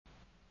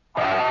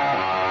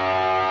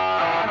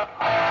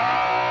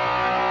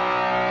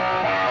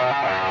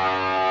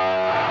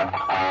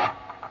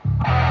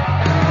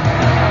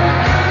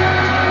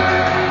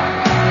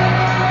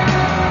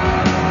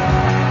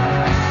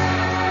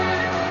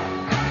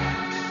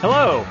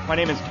Hello, my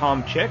name is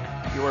Tom Chick.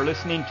 You are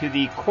listening to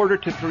the Quarter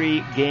to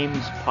Three Games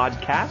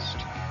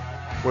podcast,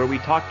 where we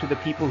talk to the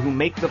people who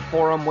make the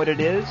forum what it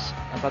is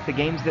about the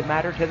games that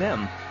matter to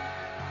them.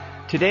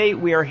 Today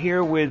we are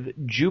here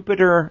with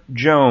Jupiter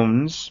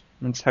Jones.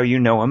 That's how you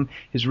know him.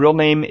 His real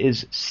name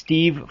is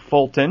Steve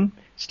Fulton.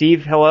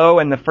 Steve, hello.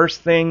 And the first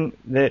thing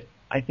that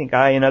I think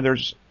I and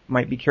others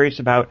might be curious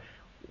about,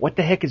 what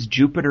the heck is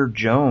Jupiter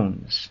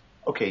Jones?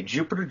 Okay,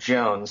 Jupiter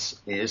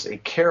Jones is a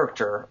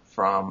character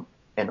from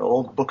an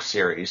old book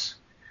series,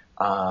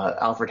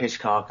 Alfred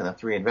Hitchcock and the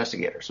Three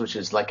Investigators, which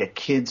is like a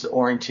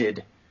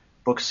kids-oriented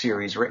book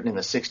series written in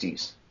the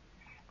 60s.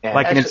 And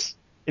like an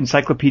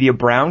Encyclopedia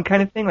Brown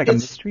kind of thing, like a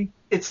mystery?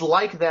 It's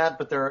like that,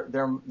 but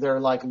they're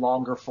like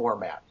longer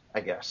format,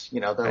 I guess.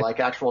 You know, they're like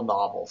actual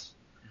novels.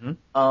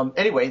 Mm-hmm.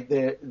 Anyway,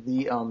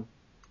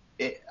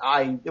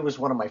 it was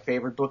one of my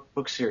favorite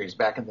book series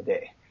back in the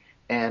day.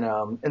 And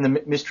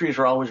the mysteries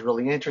are always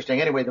really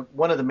interesting. Anyway,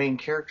 one of the main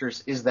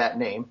characters is that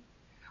name.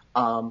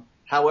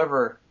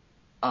 However,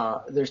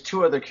 there's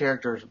two other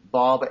characters,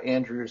 Bob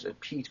Andrews and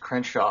Pete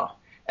Crenshaw,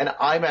 and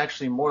I'm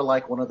actually more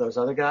like one of those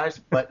other guys.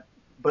 But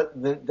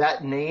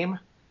that name,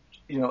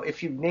 you know,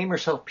 if you name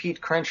yourself Pete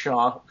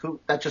Crenshaw,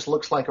 that just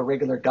looks like a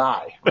regular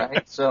guy,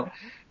 right? So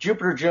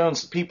Jupiter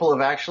Jones, people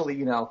have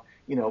actually,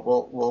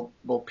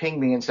 will ping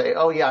me and say,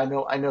 oh yeah, I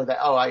know that.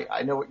 Oh,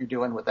 I know what you're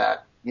doing with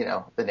that,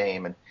 the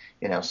name, and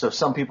so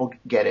some people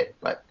get it,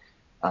 but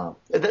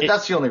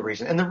that's the only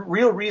reason. And the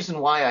real reason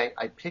why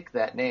I picked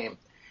that name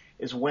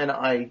is when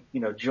I,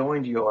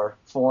 joined your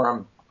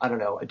forum, I don't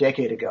know, a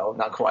decade ago,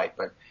 not quite,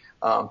 but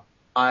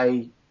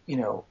I,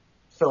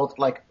 felt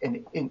like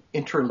an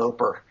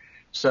interloper.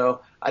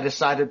 So I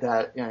decided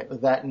that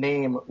that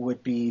name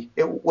would be,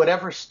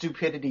 whatever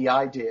stupidity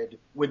I did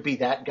would be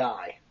that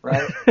guy,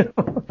 right?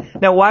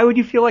 Now, why would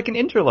you feel like an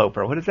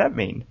interloper? What does that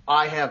mean?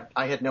 I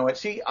had no idea.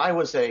 See,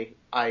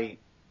 I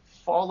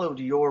followed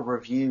your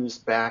reviews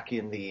back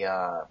in the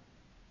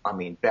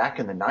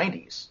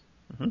 90s.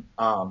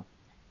 Mm-hmm.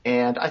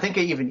 And I think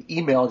I even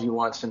emailed you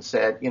once and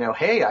said,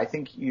 hey, I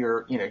think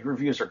your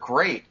reviews are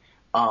great.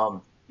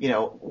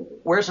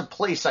 Where's a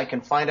place I can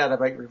find out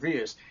about your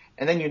reviews?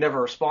 And then you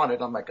never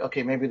responded. I'm like,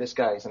 okay, maybe this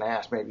guy's an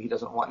ass. Maybe he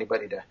doesn't want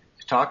anybody to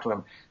talk to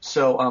him.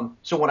 So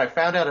when I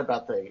found out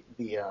about the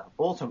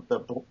bulletin, the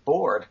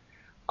board,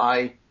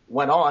 I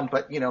went on,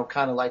 but,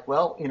 kind of like,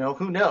 well,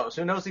 who knows?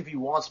 Who knows if he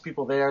wants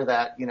people there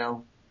that,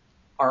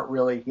 aren't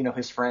really,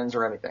 his friends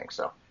or anything.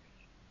 So.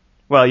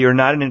 Well, you're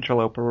not an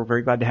interloper. We're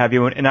very glad to have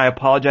you, and I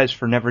apologize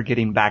for never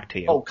getting back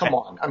to you. Oh, come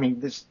on. I mean,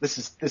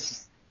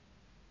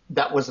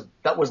 that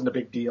wasn't a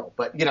big deal,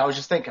 but I was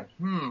just thinking,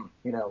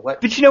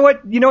 what? But you know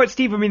what,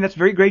 Steve? I mean, that's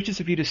very gracious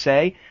of you to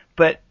say.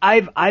 But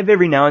I've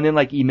every now and then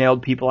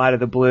emailed people out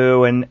of the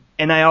blue, and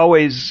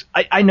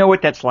I know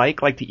what that's like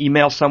to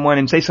email someone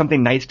and say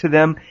something nice to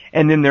them,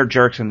 and then they're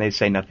jerks and they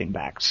say nothing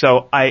back.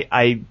 So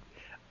I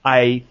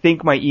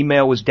think my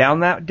email was down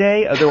that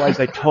day. Otherwise,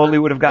 I totally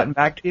would have gotten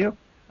back to you.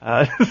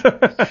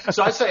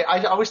 So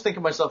I always think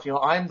of myself,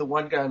 I'm the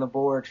one guy on the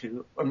board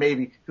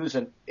who's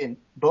a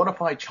bona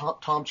fide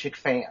Tom Chick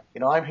fan.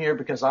 I'm here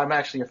because I'm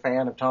actually a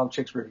fan of Tom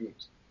Chick's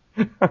reviews.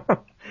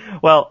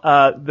 Well,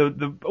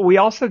 we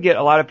also get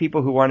a lot of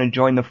people who want to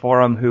join the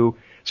forum who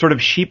sort of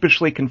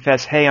sheepishly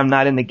confess, hey, I'm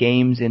not in the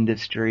games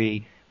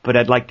industry, but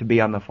I'd like to be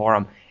on the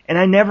forum. And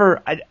I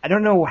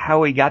don't know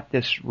how we got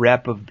this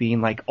rep of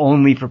being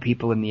only for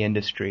people in the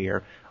industry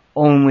or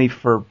only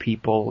for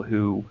people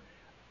who,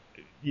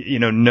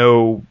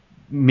 know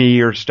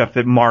me or stuff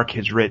that Mark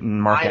has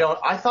written.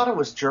 I thought it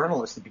was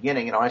journalists at the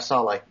beginning. I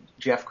saw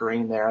Jeff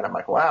Green there, and I'm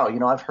like, wow,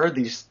 I've heard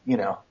these,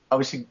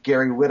 obviously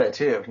Gary Whitta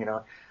too,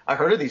 I've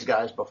heard of these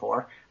guys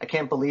before. I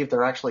can't believe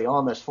they're actually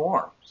on this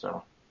forum.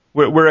 So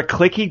we're a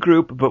cliquey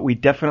group, but we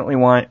definitely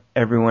want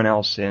everyone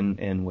else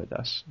in with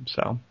us.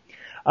 So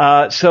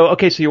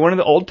okay, so you're one of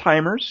the old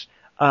timers.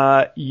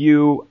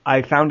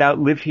 I found out,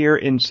 live here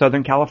in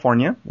Southern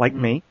California, like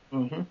me.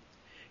 Mm-hmm.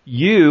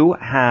 You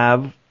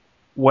have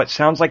what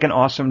sounds like an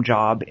awesome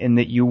job in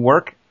that you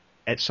work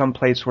at some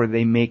place where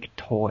they make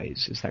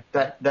toys. Is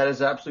that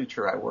is absolutely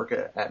true. I work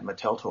at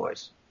Mattel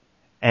Toys.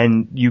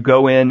 And you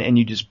go in and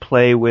you just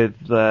play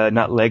with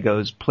not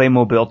Legos,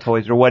 Playmobil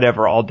toys or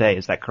whatever all day.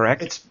 Is that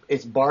correct?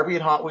 It's Barbie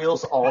and Hot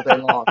Wheels all day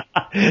long.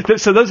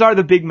 So those are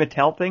the big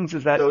Mattel things.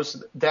 Is that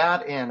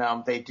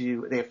and they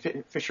have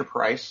Fisher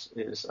Price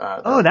is.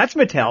 That's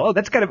Mattel. Oh,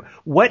 that's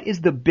what is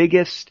the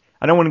biggest?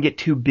 I don't want to get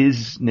too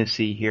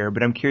businessy here,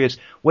 but I'm curious.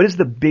 What is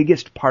the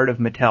biggest part of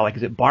Mattel?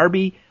 Is it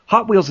Barbie?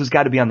 Hot Wheels has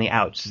got to be on the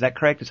outs. Is that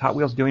correct? Is Hot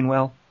Wheels doing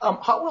well?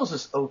 Hot Wheels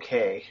is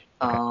okay.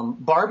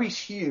 Barbie's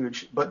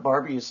huge, but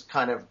Barbie's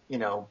kind of,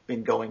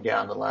 been going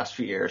down the last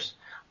few years.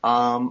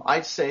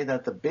 I'd say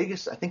that the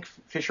biggest, I think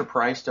Fisher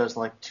Price does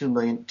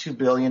 $2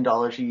 billion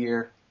a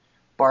year.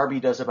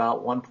 Barbie does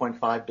about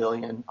 1.5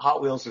 billion.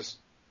 Hot Wheels is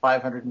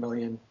 500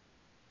 million,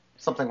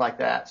 something like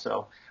that.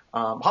 So,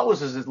 Hot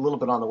Wheels is a little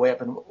bit on the way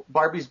up, and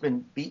Barbie's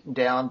been beaten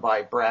down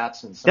by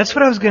Bratz and. That's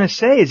what I was going to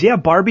say.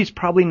 Barbie's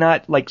probably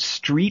not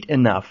street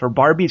enough, or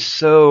Barbie's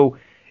so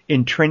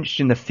entrenched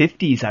in the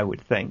 50s, I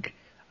would think.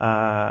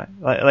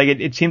 Like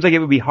it seems like it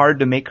would be hard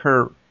to make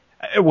her.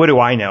 What do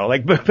I know?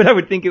 Like, but I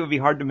would think it would be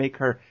hard to make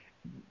her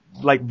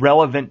like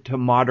relevant to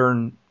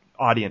modern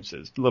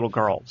audiences, little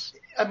girls.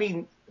 I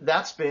mean,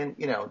 that's been,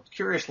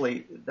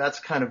 curiously, that's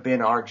kind of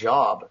been our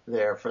job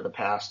there for the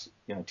past,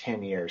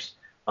 10 years.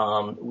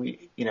 I've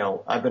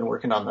been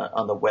working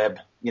on the web,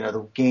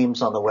 the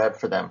games on the web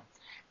for them.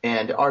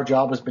 And our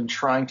job has been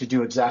trying to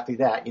do exactly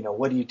that.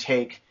 How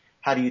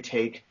do you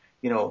take,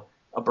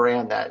 a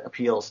brand that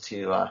appeals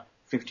to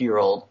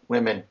 50-year-old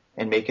women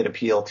and make it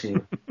appeal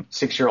to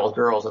 6-year-old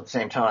girls at the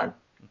same time?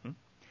 Mm-hmm.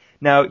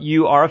 Now,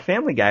 you are a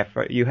family guy.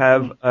 You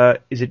have,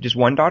 is it just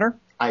one daughter?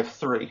 I have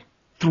 3.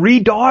 3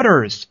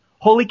 daughters.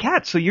 Holy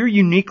cats. So you're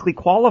uniquely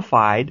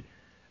qualified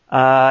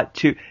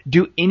to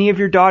do any of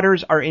your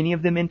daughters, are any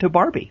of them into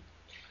Barbie?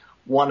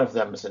 One of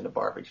them is into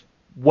Barbie.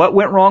 What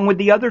went wrong with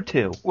the other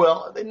 2?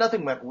 Well,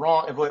 nothing went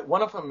wrong.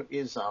 One of them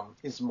is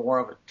more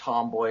of a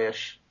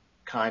tomboyish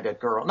kind of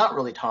girl. Not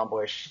really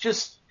tomboyish.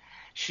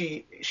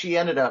 She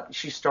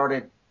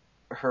started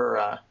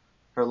her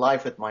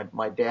life with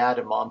my dad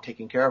and mom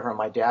taking care of her. And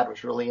my dad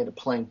was really into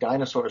playing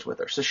dinosaurs with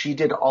her. So she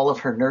did all of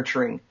her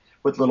nurturing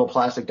with little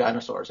plastic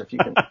dinosaurs, if you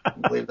can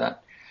believe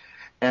that.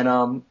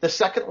 And the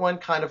second one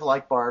kind of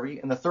like Barbie,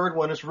 and the third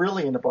one is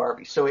really into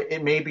Barbie. So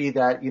it may be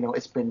that,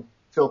 it's been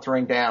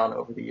filtering down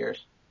over the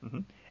years.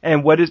 Mm-hmm.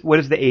 And what is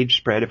the age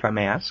spread, if I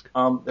may ask?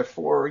 They're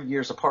 4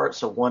 years apart,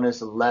 so one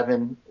is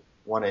 11,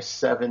 one is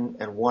 7,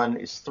 and one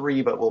is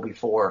 3, but will be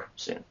 4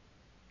 soon.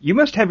 You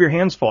must have your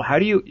hands full. How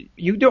do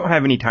you don't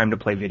have any time to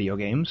play video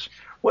games?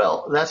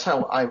 Well, that's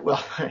how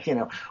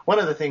one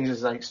of the things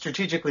is I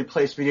strategically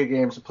place video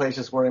games in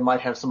places where I might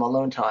have some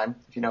alone time,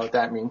 if you know what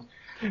that means.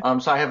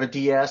 So I have a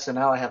DS, and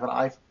now I have an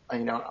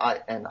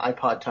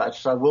iPod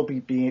Touch, so I will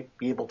be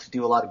able to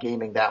do a lot of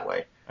gaming that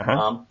way.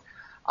 Uh-huh.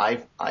 I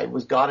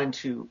got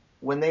into,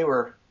 when they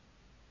were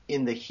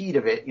in the heat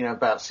of it,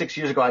 about 6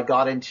 years ago, I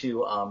got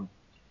into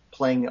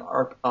playing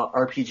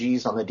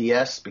RPGs on the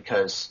DS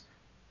because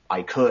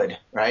I could,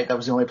 right? That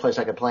was the only place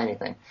I could play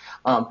anything.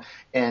 But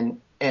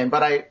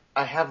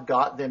I have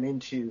got them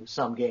into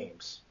some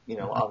games,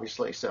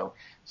 obviously. So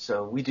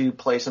we do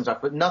play some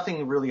stuff, but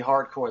nothing really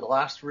hardcore. The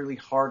last really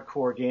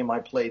hardcore game I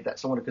played that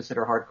someone would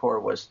consider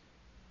hardcore was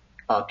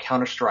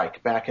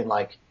Counter-Strike back in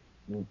like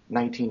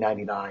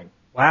 1999.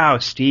 Wow,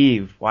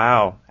 Steve.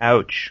 Wow.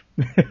 Ouch.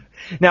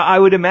 Now, I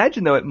would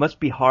imagine, though, it must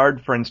be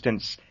hard, for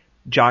instance,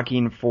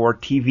 jockeying for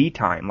TV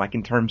time, like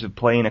in terms of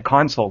playing a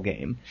console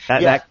game.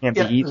 That can't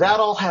be easy. That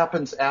all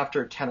happens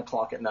after 10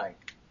 o'clock at night.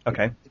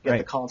 Okay. To get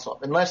the console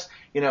up. Unless,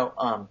 with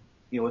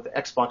the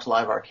Xbox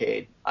Live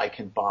Arcade, I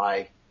can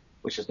buy,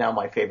 which is now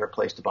my favorite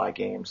place to buy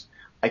games.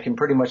 I can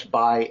pretty much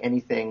buy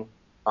anything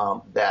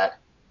that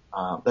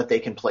they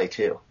can play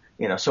too.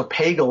 So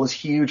Peggle is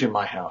huge in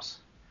my house.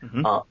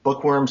 Mm-hmm.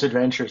 Bookworms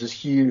Adventures is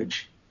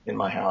huge in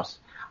my house.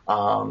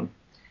 Obviously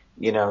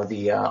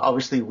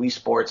Wii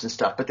Sports and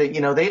stuff, but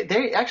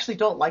they actually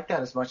don't like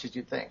that as much as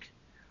you'd think.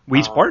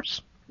 Wii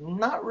Sports?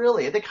 Not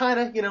really. They kind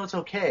of, it's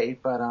okay,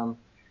 but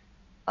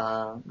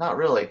not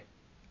really.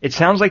 It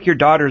sounds like your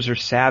daughters are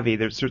savvy.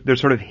 They're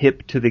sort of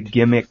hip to the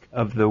gimmick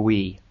of the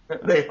Wii.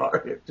 They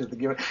are hip to the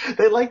gimmick.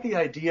 They like the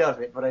idea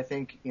of it, but I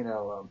think,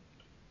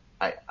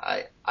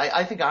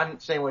 I think I'm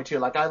the same way too.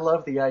 Like I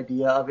love the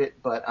idea of it,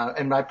 but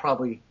and I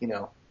probably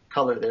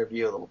color their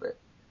view a little bit.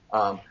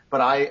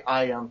 But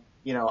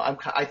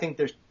I think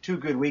there's 2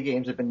 good Wii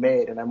games have been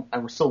made, and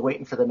I'm still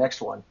waiting for the next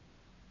one.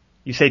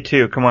 You say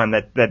 2? Come on,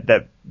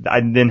 that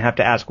I then have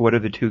to ask. What are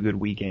the 2 good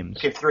Wii games?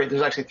 Okay, 3.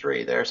 There's actually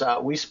 3. There's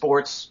Wii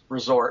Sports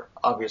Resort,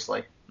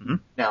 obviously. Mm-hmm.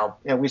 Now,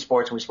 Wii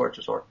Sports and Wii Sports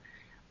Resort.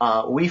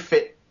 Wii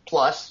Fit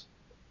Plus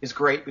is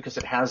great because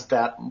it has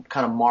that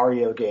kind of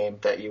Mario game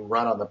that you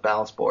run on the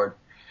balance board.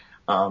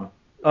 God,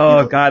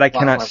 I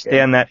cannot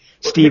stand that.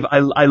 Steve,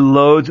 I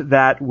loathe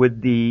that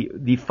with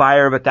the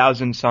fire of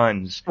 1,000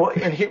 suns. Well,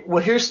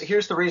 here's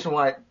the reason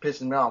why it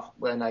pisses me off,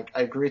 and I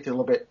agree with you a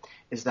little bit,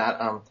 is that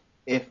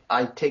if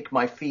I take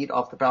my feet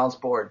off the balance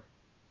board,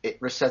 it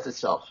resets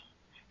itself.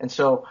 And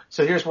so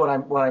here's what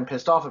I'm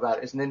pissed off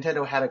about is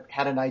Nintendo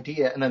had an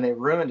idea and then they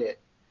ruined it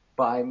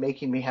by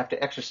making me have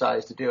to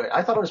exercise to do it.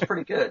 I thought it was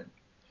pretty good.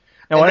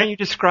 Now, why don't you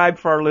describe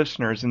for our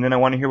listeners, and then I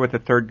want to hear what the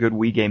third good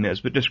Wii game is,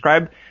 but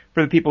describe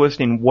for the people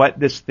listening what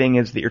this thing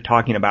is that you're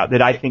talking about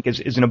that I think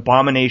is an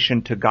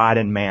abomination to God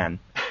and man.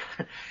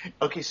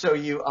 Okay, so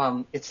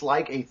it's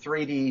like a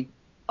 3D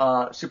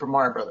Super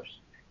Mario Brothers,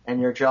 and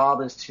your job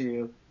is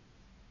to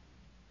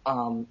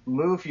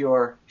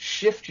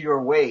shift your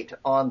weight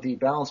on the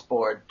balance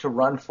board to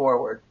run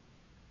forward,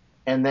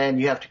 and then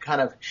you have to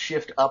kind of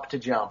shift up to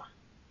jump.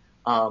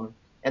 And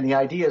the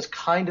idea is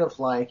kind of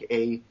like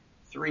a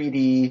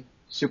 3D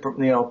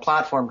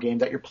platform game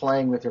that you're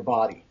playing with your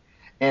body.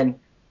 And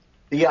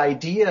the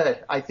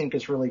idea I think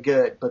is really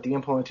good, but the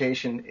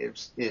implementation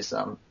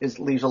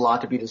leaves a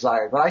lot to be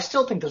desired. But I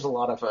still think there's a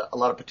lot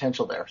of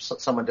potential there. So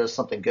someone does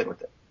something good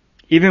with it.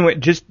 Even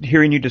with just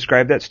hearing you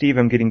describe that, Steve,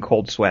 I'm getting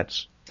cold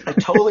sweats. I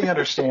totally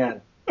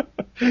understand.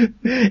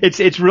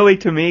 It's really,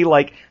 to me,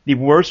 like the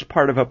worst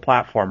part of a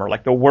platformer,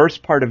 like the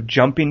worst part of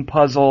jumping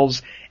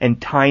puzzles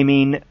and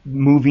timing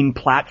moving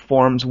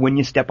platforms when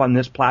you step on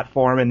this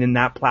platform and then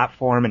that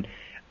platform, and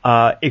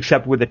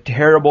except with a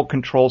terrible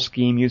control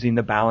scheme using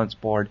the balance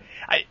board.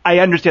 I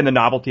understand the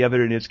novelty of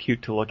it and it's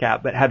cute to look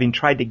at, but having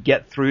tried to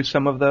get through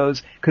some of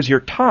those, because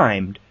you're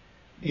timed,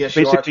 Yes,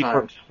 basically you are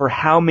timed. for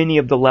how many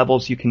of the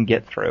levels you can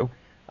get through.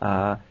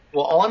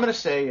 Well, all I'm going to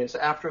say is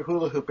after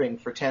hula hooping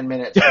for 10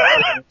 minutes,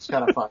 it's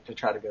kind of fun to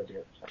try to go do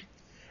it.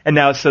 And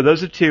now, so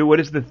those are two. What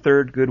is the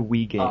third good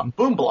Wii game?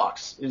 Boom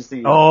Blocks is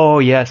the. Oh,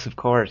 yes, of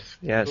course.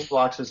 Yes. Boom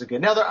Blocks is a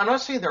good. Now, I'm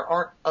not saying there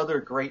aren't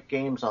other great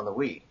games on the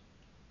Wii.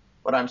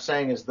 What I'm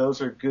saying is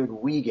those are good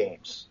Wii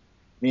games,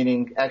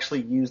 meaning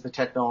actually use the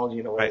technology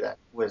in a way that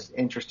was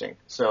interesting.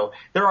 So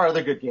there are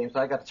other good games.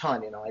 I got a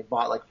ton. I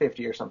bought like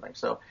 50 or something.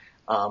 So.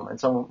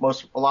 And a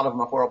lot of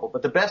them are horrible.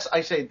 But the best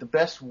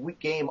Wii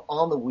game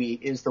on the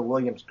Wii is the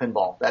Williams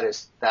Pinball. That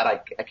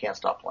I can't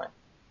stop playing.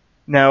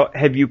 Now,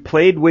 have you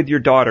played with your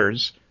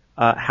daughters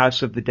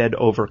House of the Dead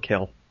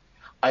Overkill?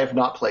 I have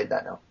not played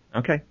that, no.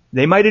 Okay.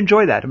 They might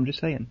enjoy that, I'm just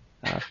saying.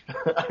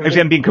 Actually,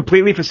 I'm being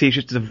completely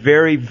facetious. It's a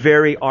very,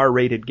 very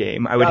R-rated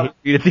game. I would hate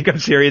you to think I'm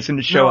serious and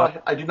to show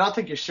up. I do not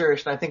think you're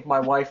serious, and I think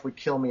my wife would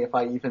kill me if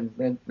I even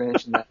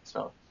mentioned that.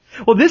 So.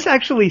 Well, this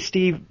actually,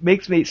 Steve,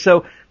 makes me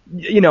so.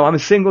 I'm a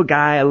single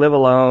guy. I live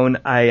alone.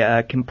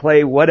 I can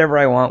play whatever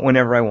I want,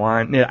 whenever I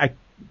want. I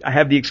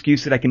have the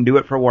excuse that I can do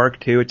it for work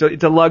too.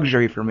 It's a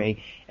luxury for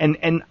me.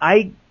 And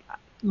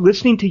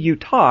listening to you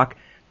talk,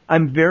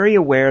 I'm very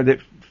aware that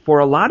for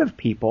a lot of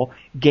people,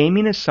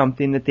 gaming is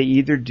something that they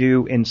either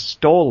do in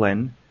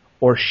stolen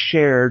or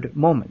shared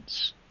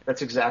moments.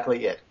 That's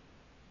exactly it.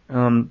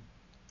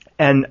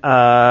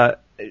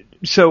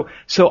 So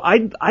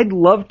I'd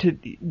love to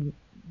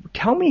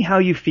tell me how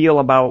you feel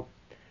about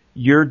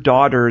your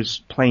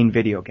daughters playing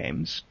video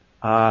games.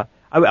 I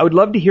would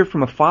love to hear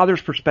from a father's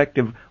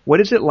perspective.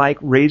 What is it like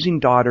raising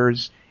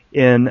daughters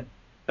in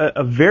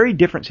a very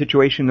different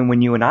situation than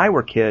when you and I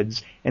were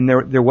kids, and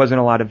there wasn't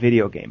a lot of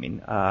video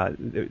gaming.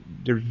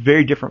 There's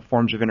very different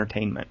forms of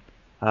entertainment.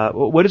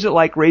 What is it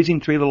like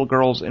raising three little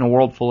girls in a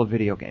world full of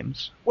video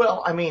games?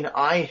 Well, I mean,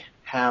 I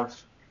have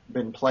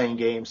been playing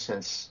games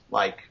since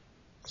like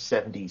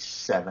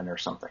 77 or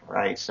something,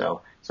 right?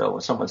 So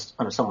someone's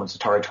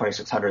Atari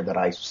 2600 that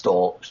I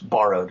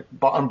borrowed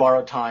on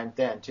borrowed time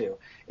then too,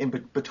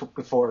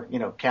 before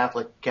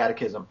Catholic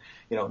catechism,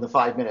 in the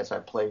 5 minutes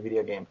I'd play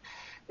video games,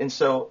 and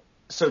so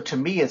to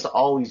me it's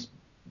always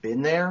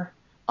been there.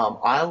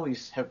 I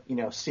always have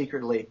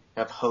secretly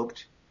have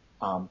hoped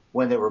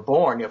when they were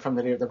born, from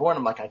the day they're born,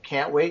 I'm like, I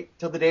can't wait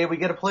till the day we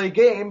get to play a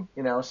game,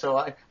 So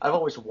I've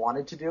always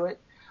wanted to do it.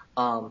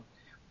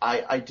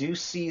 I do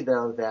see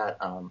though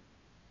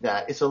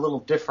that it's a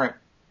little different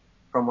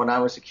from when I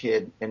was a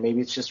kid, and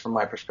maybe it's just from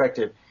my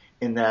perspective,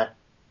 in that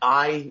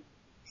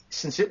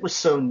since it was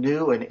so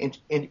new and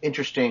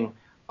interesting,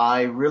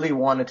 I really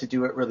wanted to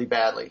do it really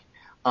badly.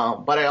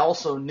 But I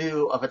also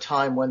knew of a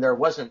time when there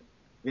wasn't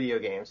video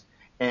games,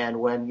 and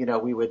when,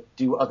 we would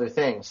do other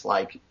things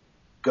like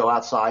go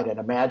outside and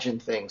imagine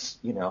things,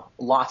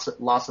 lots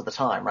of the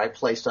time, right?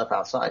 Play stuff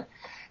outside.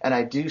 And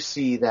I do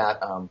see that,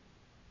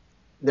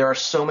 there are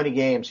so many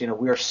games,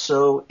 we are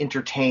so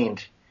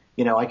entertained.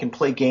 I can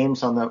play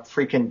games on the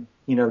freaking,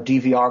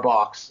 DVR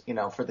box,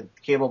 for the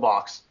cable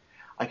box.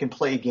 I can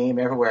play a game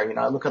everywhere.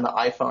 I look on the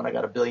iPhone, I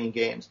got a billion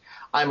games.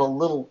 I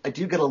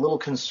do get a little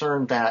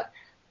concerned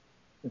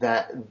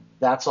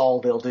that's all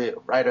they'll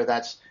do, right? Or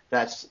that's,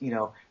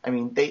 I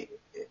mean, they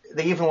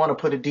even want to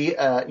put a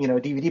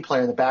DVD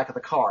player in the back of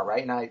the car,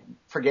 right? And I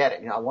forget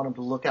it. I want them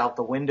to look out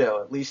the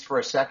window at least for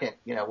a second,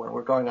 when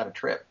we're going on a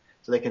trip,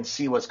 so they can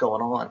see what's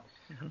going on.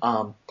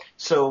 Mm-hmm.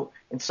 So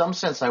in some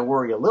sense, I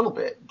worry a little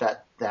bit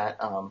that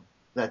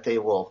they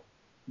will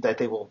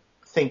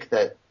think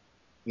that,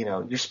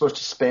 you're supposed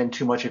to spend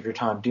too much of your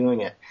time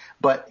doing it.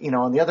 But,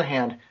 on the other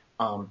hand,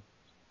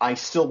 I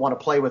still want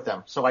to play with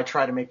them. So I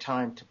try to make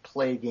time to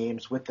play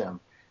games with them,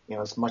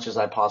 as much as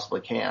I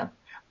possibly can.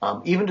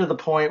 Even to the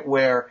point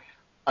where,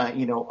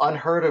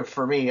 unheard of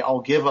for me,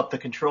 I'll give up the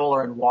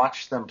controller and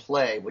watch them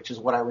play, which is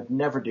what I would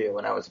never do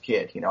when I was a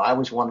kid. I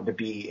always wanted to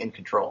be in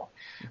control,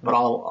 mm-hmm. But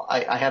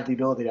I have the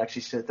ability to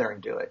actually sit there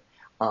and do it.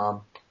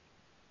 But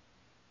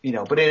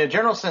in a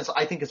general sense,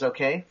 I think it's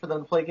okay for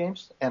them to play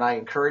games, and I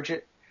encourage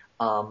it.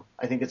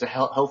 I think it's a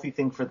healthy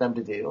thing for them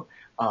to do,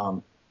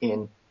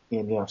 in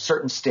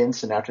certain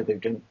stints and after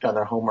they've done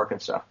their homework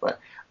and stuff. But,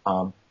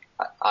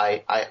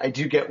 I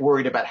do get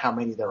worried about how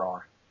many there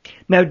are.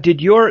 Now,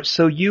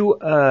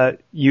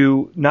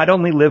 you not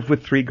only live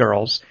with three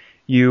girls,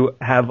 you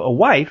have a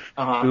wife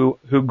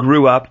who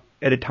grew up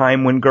at a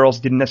time when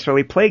girls didn't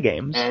necessarily play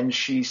games. And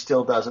she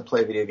still doesn't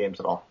play video games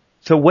at all.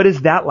 So what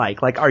is that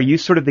like? Like, are you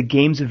sort of the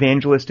games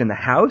evangelist in the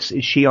house?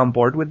 Is she on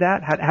board with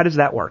that? How does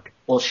that work?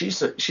 Well,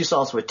 she's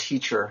also a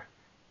teacher,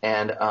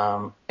 and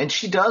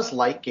she does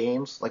like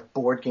games, like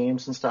board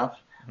games and stuff.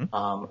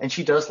 Mm-hmm. And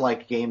she does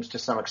like games to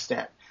some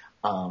extent.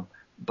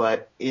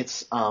 But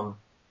it's,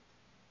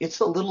 it's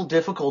a little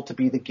difficult to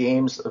be the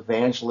game's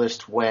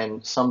evangelist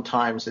when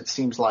sometimes it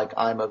seems like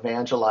I'm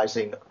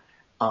evangelizing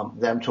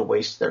them to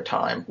waste their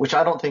time, which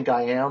I don't think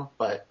I am,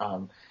 but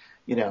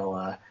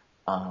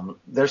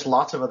there's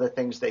lots of other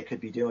things they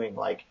could be doing,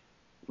 like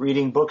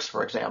reading books,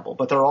 for example.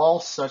 But they're all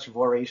such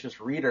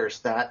voracious readers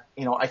that,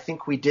 I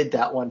think we did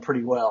that one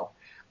pretty well.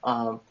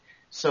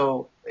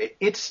 So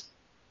it's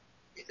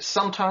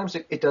sometimes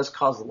it does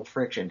cause a little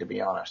friction, to be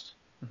honest,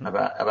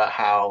 about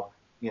how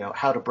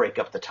to break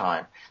up the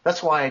time.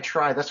 That's why I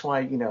try. That's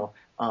why,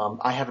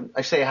 I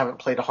haven't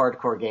played a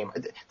hardcore game.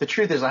 The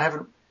truth is I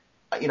haven't,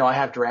 I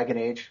have Dragon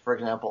Age, for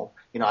example.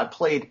 I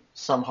played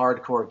some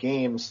hardcore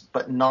games,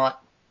 but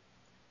not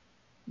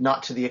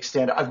to the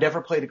extent. I've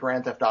never played a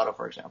Grand Theft Auto,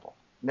 for example.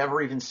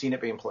 Never even seen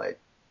it being played.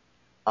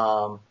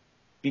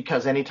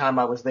 Because anytime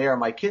I was there,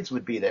 my kids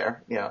would be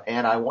there,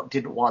 and I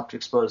didn't want to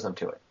expose them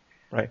to it.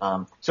 Right.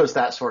 So it's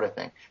that sort of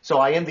thing. So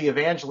I am the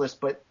evangelist,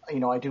 but,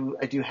 I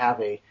do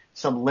have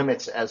some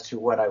limits as to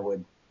what I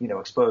would,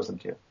 expose them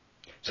to.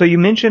 So you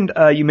mentioned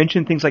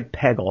things like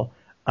Peggle.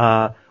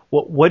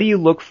 What do you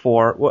look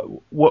for?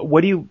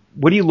 What do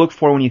you look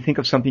for when you think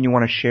of something you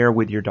want to share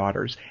with your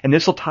daughters? And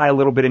this will tie a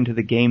little bit into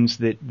the games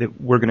that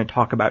we're going to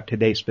talk about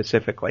today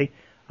specifically.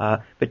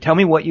 But tell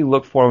me what you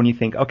look for when you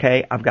think,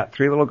 okay, I've got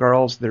 3 little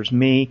girls. There's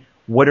me.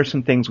 What are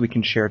some things we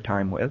can share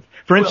time with?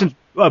 For instance,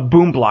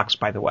 boom blocks,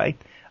 by the way.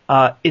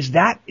 Is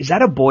that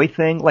a boy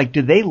thing? Like,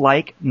 do they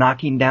like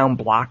knocking down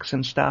blocks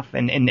and stuff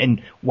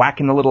and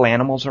whacking the little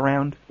animals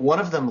around? One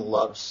of them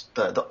loves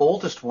the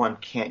oldest one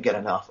can't get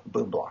enough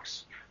boom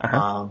blocks.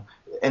 Uh-huh.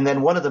 And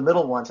then one of the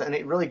middle ones, and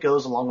it really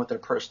goes along with their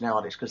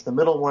personalities, because the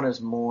middle one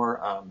is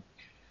more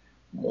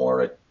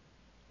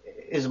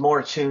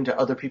attuned to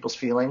other people's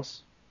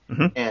feelings.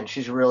 Mm-hmm. And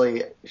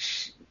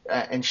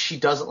she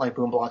doesn't like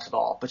boom blocks at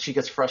all, but she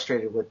gets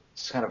frustrated with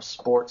kind of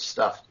sports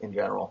stuff in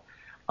general.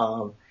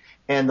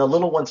 And the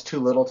little one's too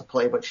little to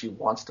play, but she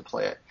wants to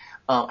play it.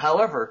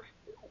 However,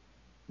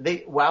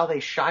 while they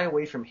shy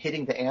away from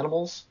hitting the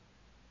animals,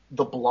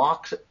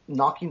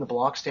 knocking the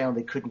blocks down,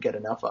 they couldn't get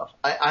enough of.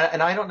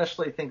 And I don't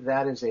necessarily think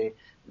that is the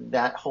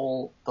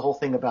whole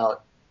thing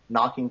about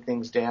knocking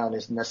things down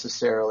is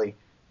necessarily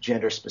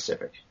gender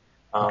specific.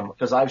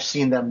 Because I've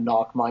seen them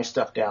knock my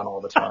stuff down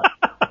all the time.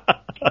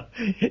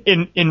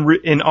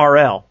 in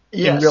RL,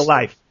 yes, in real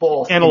life,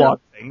 both analog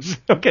things.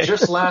 Okay.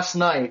 Just last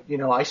night,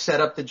 I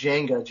set up the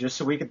Jenga just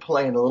so we could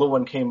play, and the little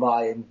one came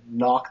by and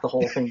knocked the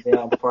whole thing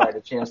down before I had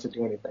a chance to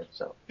do anything.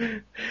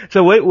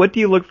 So what do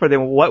you look for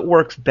then? What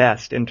works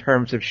best in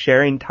terms of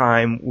sharing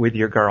time with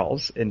your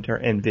girls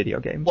in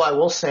video games? Well, I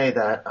will say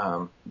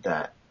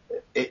that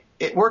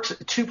it works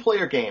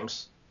 2-player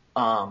games.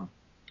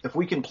 If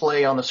we can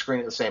play on the screen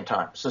at the same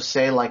time. So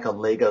say like a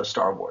Lego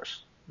Star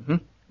Wars. Mm-hmm.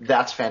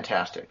 That's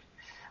fantastic.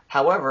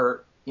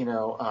 However,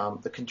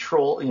 the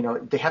control,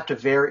 they have to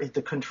vary,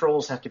 the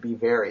controls have to be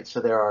varied.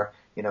 So there are,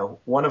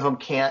 one of them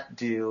can't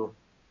do,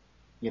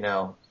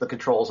 the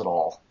controls at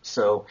all.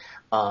 So,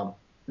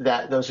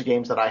 those are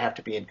games that I have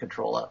to be in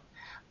control of.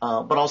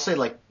 But I'll say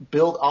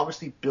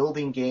obviously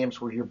building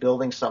games where you're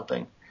building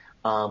something,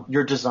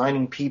 you're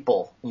designing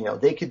people,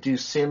 they could do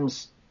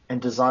Sims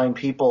and design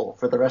people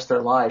for the rest of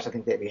their lives. I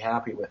think they'd be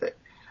happy with it.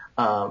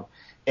 And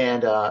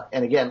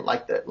again,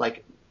 like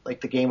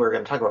the game we're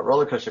going to talk about,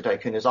 Roller Coaster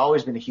Tycoon, has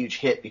always been a huge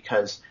hit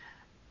because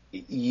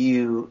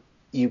you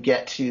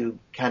get to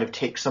kind of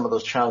take some of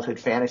those childhood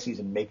fantasies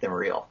and make them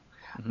real.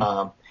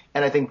 Mm-hmm.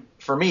 And I think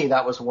for me,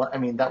 that was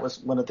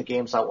one of the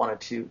games I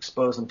wanted to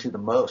expose them to the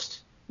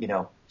most,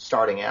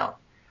 starting out.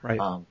 Right.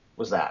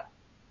 Was that.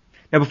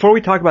 Now, before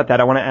we talk about that,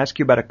 I want to ask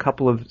you about a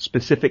couple of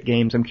specific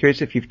games. I'm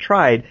curious if you've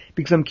tried,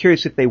 because I'm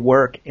curious if they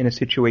work in a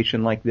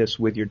situation like this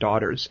with your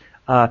daughters.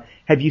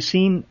 Have you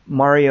seen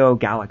Mario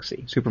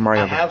Galaxy, Super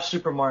Mario Galaxy? I have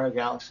Super Mario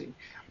Galaxy.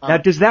 Now,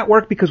 does that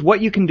work? Because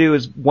what you can do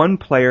is one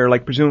player,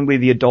 like presumably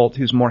the adult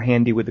who's more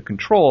handy with the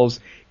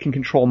controls, can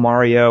control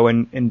Mario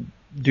and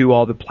do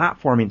all the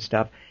platforming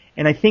stuff.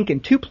 And I think in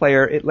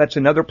 2-player, it lets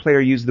another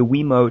player use the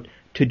Wiimote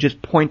to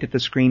just point at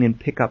the screen and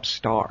pick up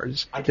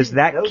stars. Does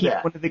that keep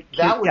one of the kids?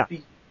 That would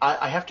be.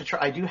 I have to try.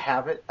 I do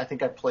have it. I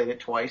think I've played it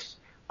twice,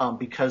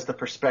 because the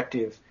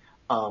perspective,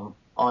 on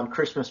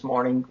Christmas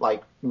morning,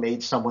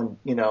 made someone,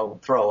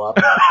 throw up.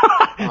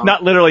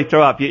 Not literally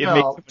throw up.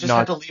 Just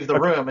had to leave the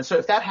room. And so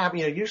if that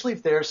happened, usually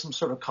if there's some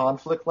sort of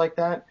conflict like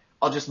that,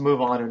 I'll just move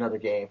on to another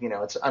game.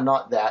 I'm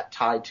not that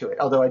tied to it.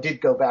 Although I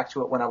did go back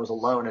to it when I was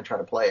alone and try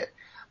to play it.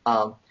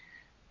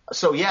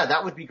 So yeah,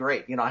 that would be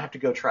great. I have to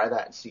go try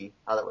that and see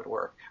how that would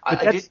work.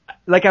 I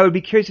would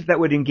be curious if that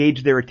would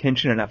engage their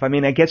attention enough. I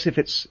mean, I guess if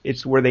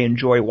it's where they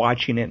enjoy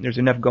watching it and there's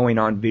enough going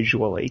on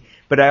visually.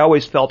 But I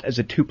always felt as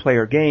a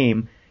 2-player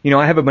game,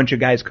 I have a bunch of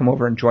guys come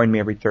over and join me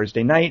every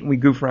Thursday night and we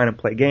goof around and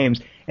play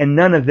games, and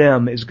none of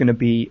them is going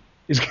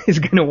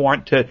to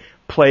want to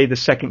play the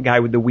second guy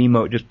with the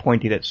Wiimote just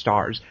pointing at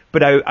stars.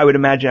 But I would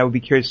imagine I would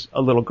be curious,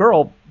 a little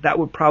girl, that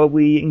would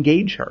probably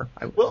engage her.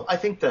 Well, I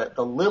think that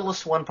the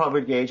littlest one probably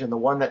engage, and the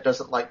one that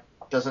doesn't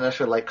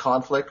necessarily like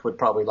conflict would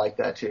probably like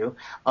that too.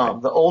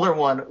 The older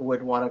one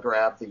would want to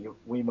grab the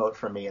Wiimote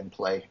from me and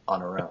play on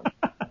her own.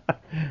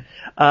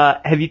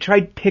 Have you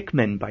tried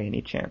Pikmin by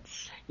any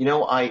chance? You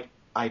know,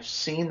 I've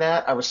seen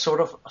that. I was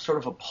sort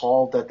of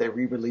appalled that they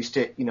re-released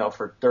it,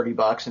 for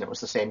 $30, and it was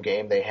the same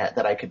game they had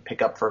that I could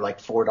pick up for like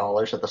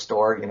 $4 at the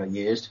store,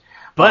 used.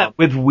 But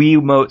with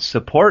Wiimote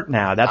support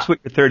now, that's what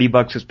your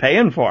 $30 is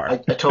paying for. I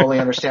totally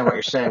understand what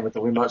you're saying with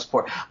the Wiimote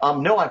support.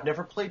 No, I've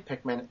never played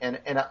Pikmin,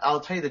 and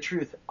I'll tell you the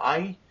truth,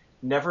 I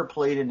never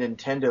played a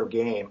Nintendo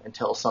game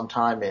until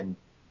sometime in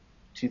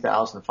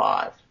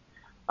 2005.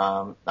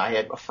 I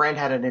had a friend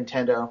had a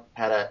Nintendo,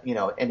 had a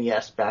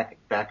NES back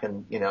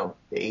in the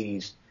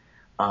 80s.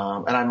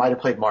 And I might have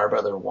played Mario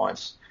Brother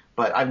once,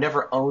 but I've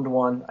never owned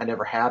one. I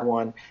never had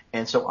one.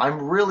 And so I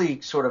really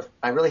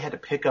had to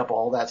pick up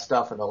all that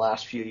stuff in the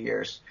last few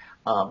years.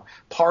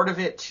 Part of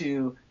it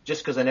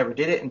just because I never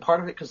did it, and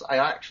part of it because I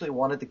actually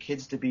wanted the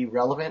kids to be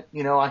relevant.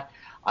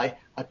 I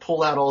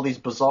pull out all these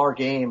bizarre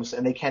games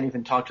and they can't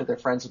even talk to their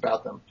friends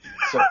about them.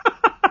 So.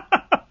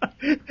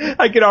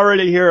 I can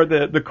already hear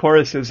the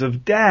choruses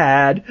of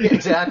Dad. Yeah,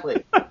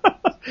 exactly.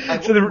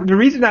 So the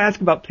reason I ask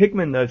about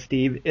Pikmin though,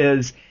 Steve,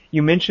 is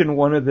you mentioned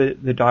one of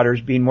the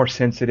daughters being more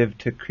sensitive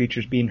to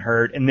creatures being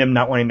hurt and them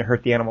not wanting to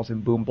hurt the animals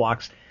in boom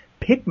blocks.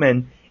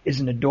 Pikmin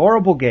is an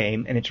adorable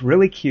game and it's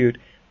really cute,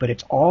 but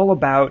it's all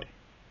about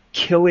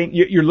killing,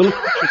 your little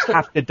creatures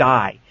have to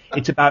die.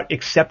 It's about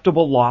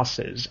acceptable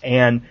losses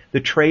and the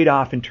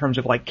trade-off in terms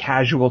of like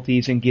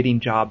casualties and getting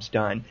jobs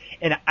done.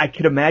 And I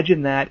could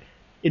imagine that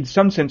in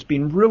some sense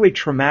being really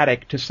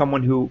traumatic to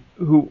someone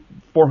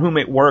for whom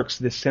it works,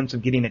 this sense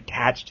of getting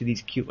attached to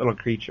these cute little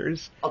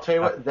creatures. I'll tell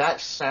you what,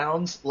 that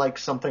sounds like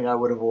something I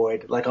would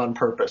avoid, like on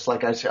purpose.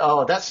 Like I say,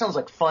 oh, that sounds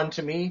like fun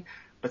to me,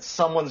 but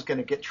someone's going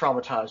to get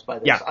traumatized by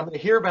this. Yeah. I'm going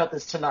to hear about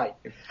this tonight.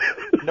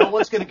 No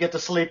one's going to get to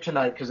sleep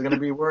tonight because they're going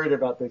to be worried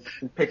about the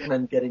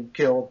Pikmin getting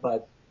killed by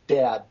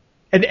Dad.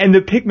 And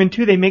the Pikmin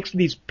too, they make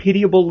these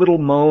pitiable little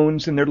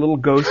moans and their little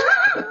ghosts.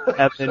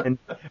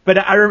 But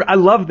I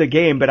love the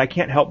game, but I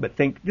can't help but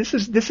think this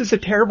is a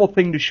terrible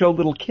thing to show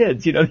little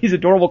kids. These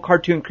adorable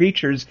cartoon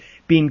creatures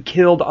being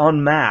killed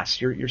en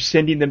masse. You're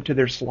sending them to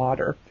their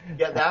slaughter.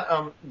 Yeah,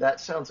 that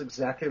sounds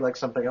exactly like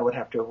something I would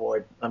have to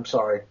avoid. I'm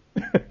sorry.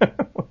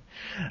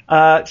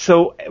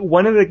 So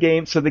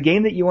the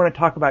game that you want to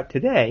talk about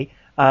today,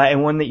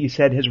 and one that you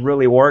said has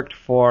really worked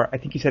for, I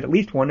think you said at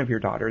least one of your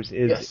daughters,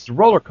 is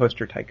Roller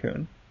Coaster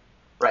Tycoon.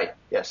 Right.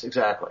 Yes,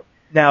 exactly.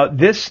 Now,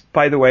 this,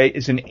 by the way,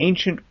 is an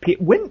ancient.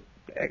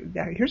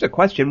 Here's a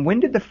question: when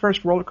did the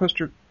first Roller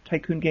Coaster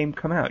Tycoon game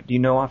come out? Do you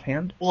know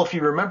offhand? Well, if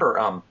you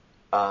remember,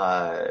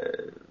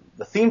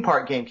 the theme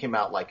park game came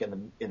out like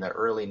in the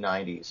early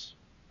 '90s.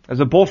 As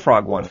a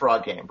Bullfrog one.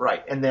 Bullfrog game,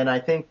 right? And then I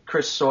think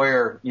Chris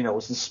Sawyer,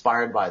 was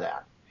inspired by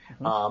that,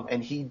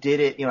 and he did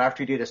it.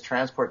 After he did his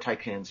Transport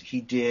Tycoons,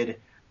 he did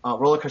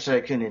Roller Coaster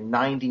Tycoon in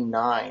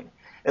 '99.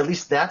 At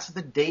least that's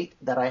the date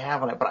that I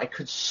have on it, but I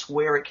could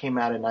swear it came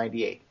out in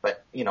 '98.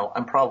 But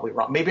I'm probably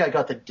wrong. Maybe I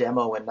got the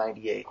demo in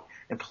 '98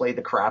 and played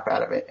the crap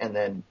out of it, and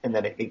then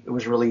it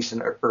was released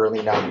in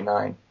early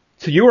 '99.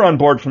 So you were on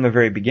board from the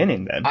very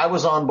beginning, then? I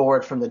was on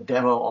board from the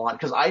demo on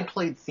because I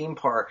played Theme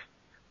Park,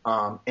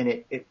 and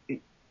it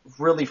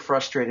really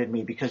frustrated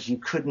me because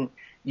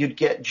you'd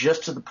get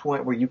just to the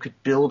point where you could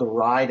build a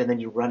ride and then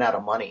you run out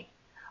of money.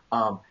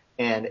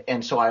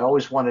 And so I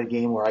always wanted a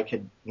game where I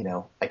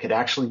could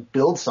actually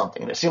build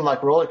something. And it seemed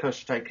like Roller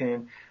Coaster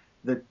Tycoon,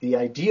 the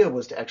idea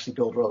was to actually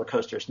build roller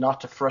coasters, not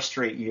to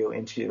frustrate you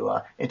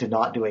into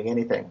not doing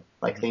anything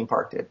like Theme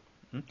Park did.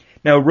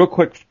 Now, real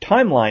quick,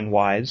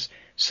 timeline-wise,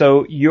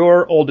 so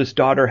your oldest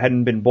daughter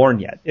hadn't been born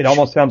yet. It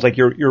almost sounds like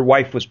your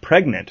wife was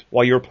pregnant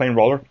while you were playing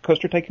Roller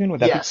Coaster Tycoon.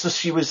 Would that be? So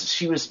she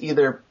was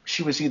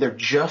either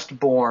just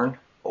born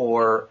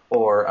or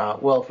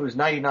well, if it was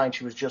 '99,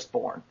 she was just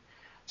born.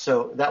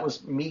 So that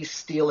was me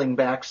stealing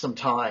back some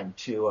time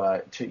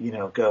to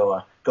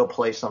go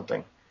play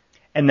something.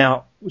 And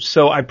now,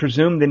 so I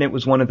presume then it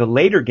was one of the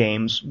later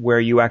games where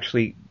you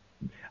actually,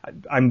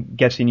 I'm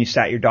guessing you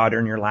sat your daughter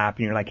in your lap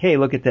and you're like, hey,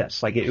 look at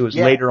this. Like it was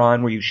later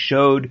on where you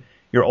showed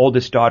your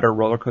oldest daughter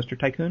Roller Coaster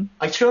Tycoon?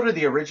 I showed her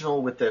the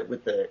original with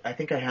the I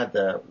think I had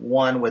the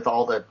one with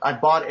I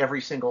bought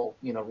every single,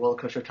 Roller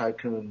Coaster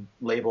Tycoon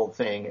labeled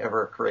thing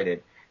ever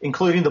created,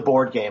 including the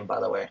board game, by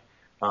the way.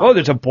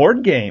 There's a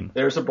board game.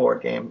 There's a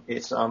board game.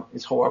 It's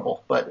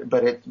horrible, but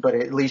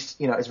at least,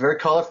 it's very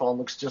colorful and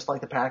looks just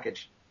like the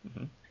package.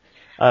 Mm-hmm.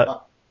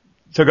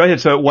 So go ahead.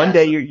 So one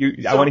day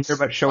I want to hear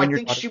about showing your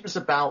daughter. I think she was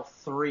about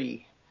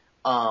 3,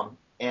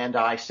 and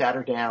I sat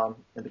her down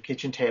at the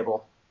kitchen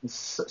table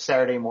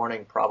Saturday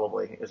morning,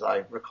 probably, as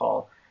I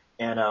recall,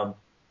 and I,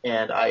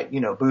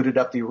 booted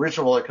up the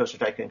original Roller Coaster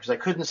Tycoon because I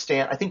couldn't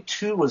stand. I think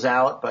 2 was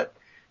out, but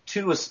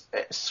 2 was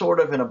sort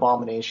of an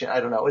abomination. I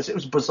don't know. It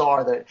was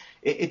bizarre that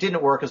it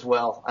didn't work as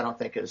well, I don't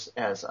think,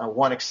 as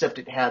 1, except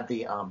it had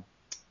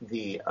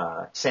the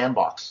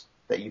sandbox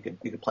that you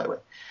could play with.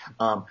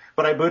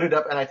 But I booted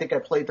up and I think I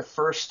played the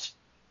first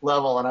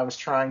level and I was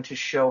trying to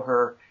show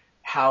her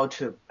how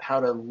to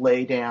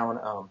lay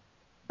down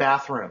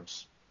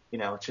bathrooms,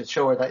 to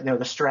show her that,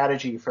 the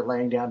strategy for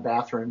laying down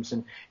bathrooms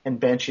and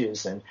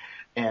benches. And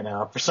And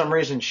for some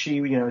reason, she,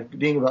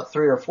 being about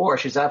 3 or 4,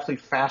 she's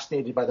absolutely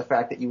fascinated by the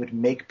fact that you would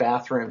make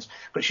bathrooms.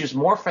 But she was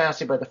more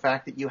fascinated by the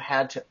fact that you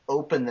had to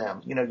open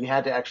them. You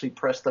had to actually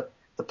press the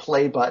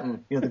play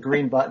button, the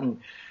green button,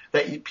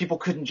 that people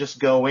couldn't just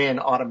go in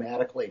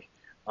automatically.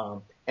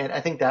 And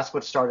I think that's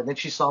what started. Then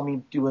she saw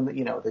me doing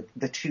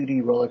the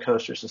 2D roller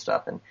coasters and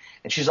stuff. And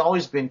she's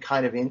always been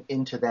kind of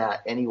into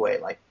that anyway.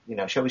 Like,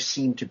 she always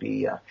seemed to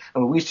be,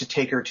 we used to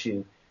take her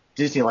to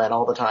Disneyland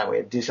all the time. We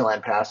had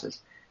Disneyland passes.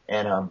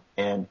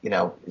 And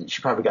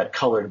she probably got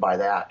colored by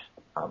that.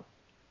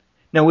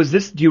 Now,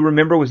 do you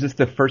remember, was this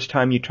the first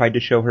time you tried to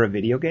show her a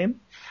video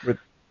game?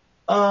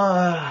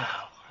 Let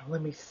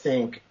me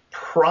think.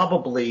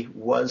 Probably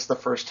was the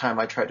first time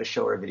I tried to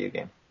show her a video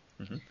game.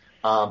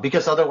 Mm-hmm.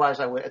 Because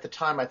otherwise I would, at the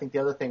time, I think the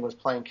other thing was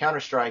playing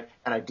Counter-Strike,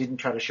 and I didn't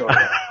try to show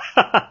her.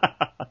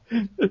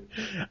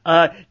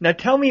 Now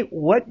tell me,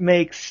 what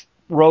makes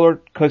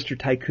Roller Coaster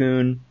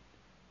Tycoon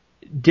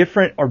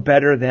different or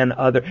better than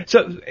other?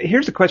 So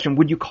here's the question: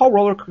 would you call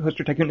Roller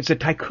Coaster Tycoon? It's a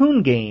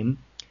tycoon game.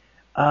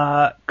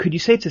 Could you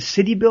say it's a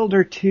city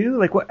builder too?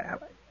 Like what?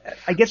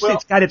 I guess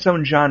it's got its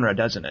own genre,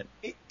 doesn't it?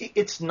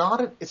 It's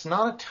not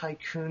a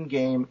tycoon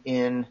game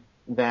in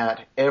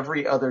that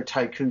every other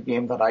tycoon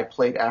game that I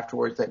played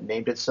afterwards that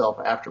named itself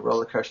after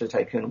Roller Coaster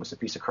Tycoon was a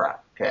piece of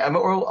crap. Okay,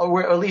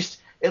 or at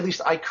least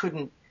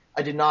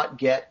I did not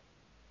get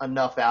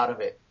enough out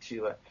of it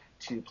to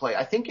play.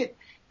 I think it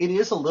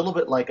is a little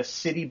bit like a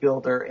city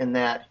builder in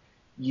that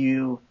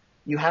you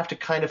have to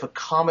kind of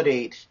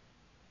accommodate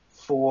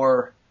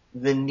for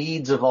the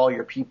needs of all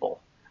your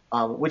people,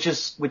 which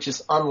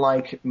is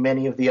unlike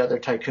many of the other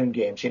tycoon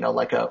games.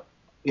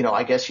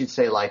 I guess you'd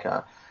say like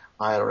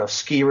I don't know,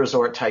 ski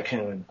resort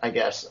tycoon. I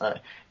guess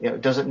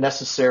it doesn't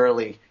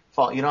necessarily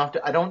fall. You don't have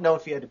to. I don't know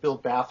if you had to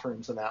build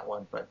bathrooms in that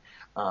one, but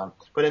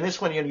in this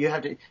one, you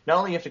have to not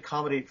only have to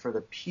accommodate for the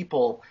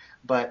people,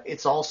 but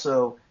it's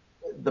also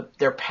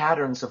their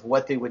patterns of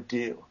what they would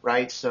do,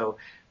 right? So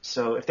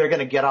if they're going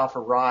to get off a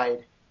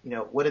ride,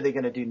 what are they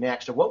going to do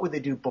next, or what would they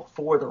do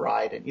before the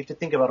ride? And you have to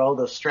think about all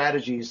those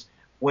strategies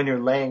when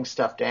you're laying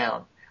stuff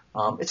down.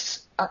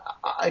 It's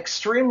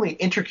extremely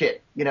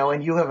intricate,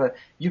 and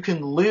you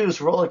can lose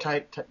Roller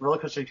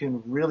Coaster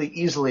Tycoon really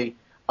easily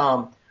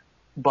by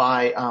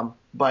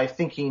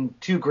thinking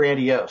too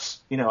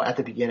grandiose, at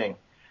the beginning.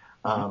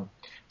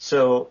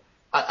 So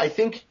I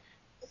think,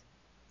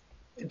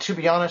 to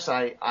be honest,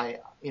 I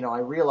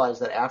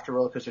realized that after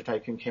Roller Coaster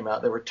Tycoon came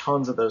out, there were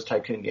tons of those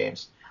tycoon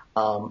games,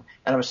 and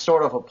I was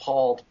sort of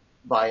appalled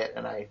by it.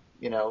 And I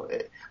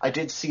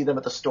did see them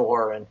at the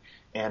store, and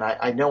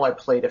I know I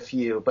played a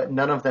few, but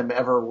none of them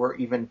ever were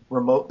even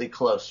remotely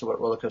close to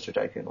what Roller Coaster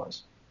Tycoon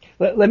was.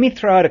 Let me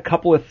throw out a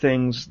couple of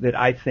things that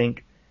I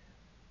think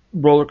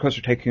Roller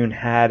Coaster Tycoon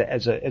had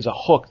as a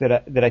hook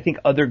that I think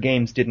other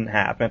games didn't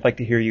have. And I'd like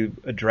to hear you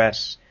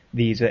address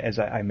these as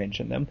I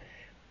mentioned them.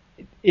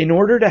 In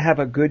order to have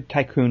a good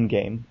tycoon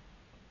game,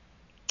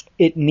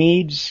 it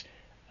needs,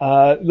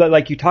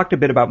 like you talked a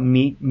bit about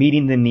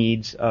meeting the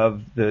needs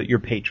of your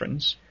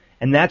patrons,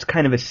 and that's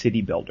kind of a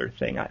city builder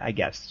thing, I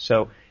guess.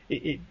 So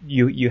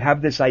you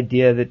have this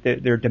idea that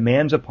there are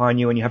demands upon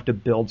you, and you have to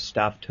build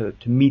stuff to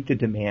meet the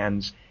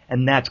demands,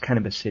 and that's kind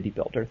of a city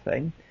builder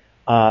thing.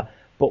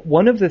 But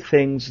one of the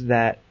things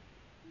that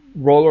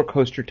Roller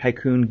Coaster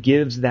Tycoon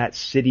gives that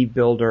city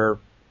builder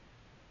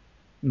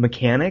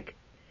mechanic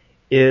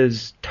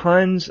is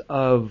tons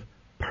of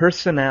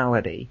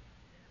personality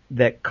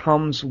that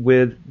comes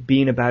with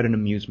being about an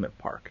amusement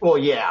park. Well,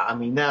 yeah,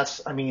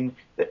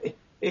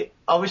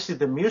 obviously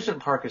the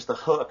amusement park is the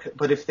hook,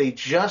 but if they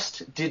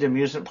just did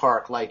amusement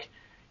park, like,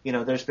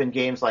 there's been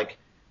games like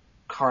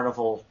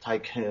Carnival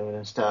Tycoon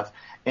and stuff,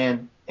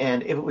 and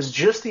if it was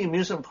just the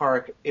amusement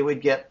park, it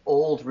would get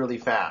old really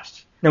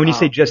fast. Now, when you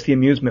say just the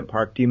amusement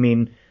park, do you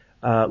mean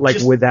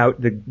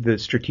without the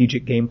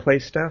strategic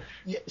gameplay stuff?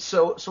 Yeah,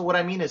 so what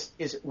I mean is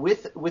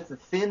with the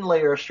thin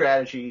layer of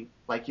strategy,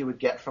 like you would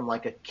get from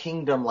like a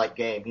Kingdom-like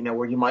game,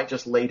 where you might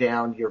just lay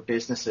down your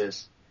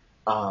businesses,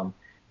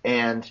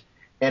 and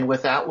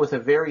with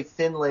a very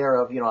thin layer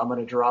of, I'm going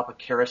to drop a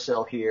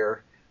carousel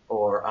here,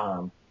 or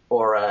how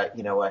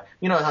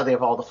they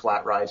have all the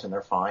flat rides and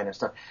they're fine and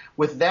stuff.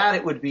 With that,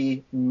 it would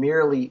be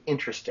merely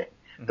interesting.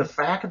 Mm-hmm. The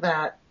fact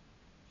that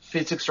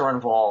physics are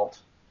involved,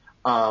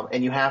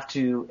 and you have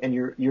to, and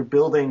you're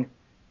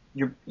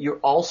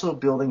also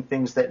building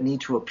things that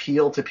need to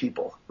appeal to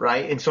people,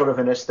 right? In sort of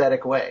an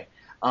aesthetic way.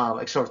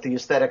 Sort of the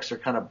aesthetics are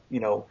kind of,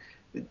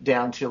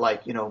 down to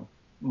like,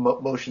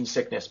 motion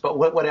sickness, but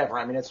whatever.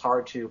 It's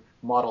hard to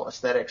model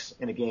aesthetics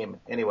in a game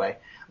anyway,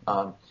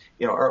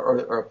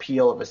 or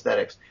appeal of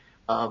aesthetics.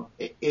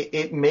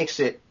 It makes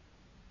it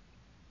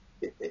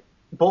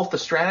both the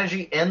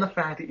strategy and the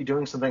fact that you're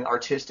doing something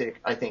artistic,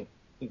 I think,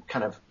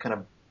 kind of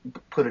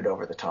put it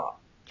over the top.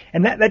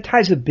 And that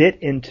ties a bit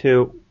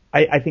into,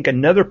 I think,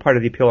 another part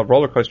of the appeal of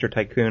Roller Coaster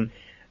Tycoon,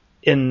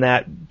 in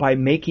that by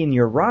making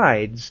your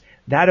rides,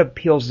 that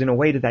appeals in a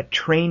way to that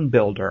train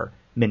builder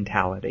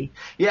mentality.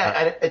 Yeah,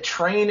 and a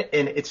train,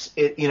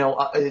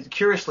 and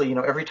curiously,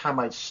 every time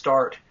I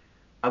start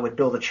I would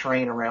build a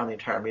train around the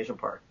entire amusement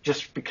park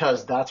just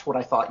because that's what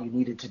I thought you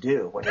needed to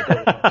do when you're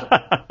building an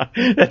amusement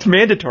park. That's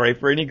mandatory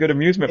for any good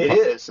amusement park.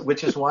 It is,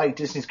 which is why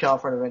Disney's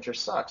California Adventure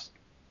sucks.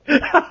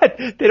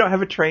 They don't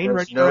have a train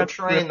There's running no around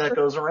train that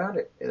goes around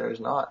it. There's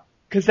not.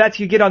 Because that's,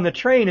 you get on the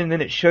train and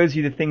then it shows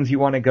you the things you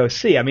want to go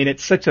see. I mean,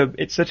 it's such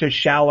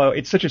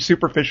a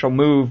superficial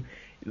move,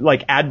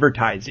 like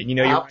advertising. You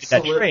know, you ride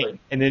that train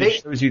and then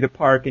it shows you the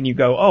park and you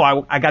go,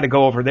 oh, I got to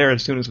go over there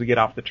as soon as we get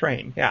off the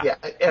train. Yeah.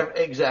 Yeah,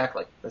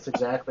 exactly. That's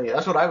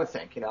what I would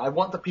think. You know, I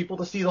want the people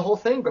to see the whole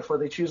thing before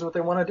they choose what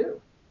they want to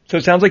do. So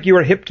it sounds like you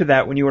were hip to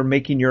that when you were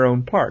making your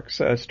own parks.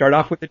 Start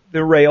off with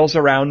the rails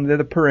around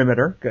the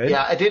perimeter. Good.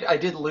 Yeah, I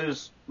did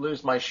lose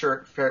my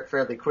shirt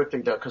fairly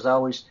quickly though, because I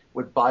always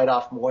would bite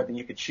off more than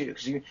you could chew.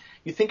 Because you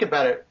think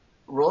about it,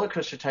 Roller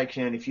Coaster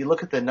Tycoon. If you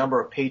look at the number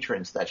of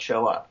patrons that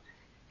show up,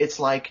 it's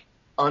like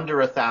under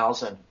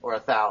 1,000 or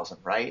 1,000,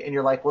 right? And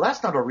you're like, well,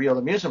 that's not a real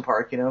amusement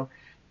park, you know.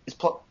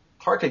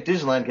 Park like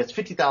Disneyland gets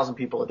 50,000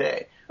 people a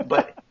day,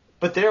 but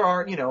there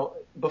are, you know,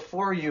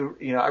 before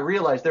I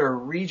realized there are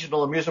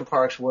regional amusement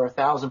parks where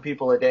 1,000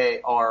 people a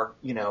day are,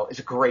 you know, is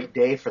a great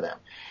day for them.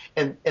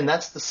 And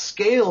that's the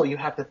scale you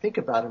have to think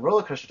about in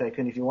Roller Coaster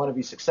Tycoon if you want to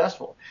be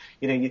successful.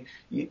 You know,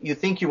 you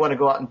think you want to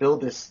go out and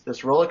build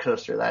this roller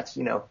coaster that's,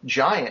 you know,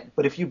 giant,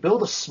 but if you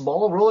build a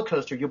small roller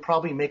coaster, you'll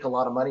probably make a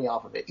lot of money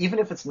off of it, even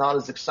if it's not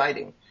as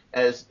exciting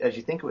as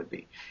you think it would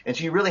be. And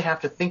so you really have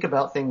to think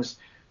about things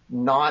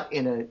not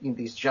in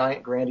these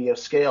giant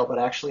grandiose scale, but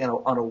actually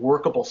on a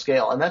workable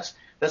scale. And that's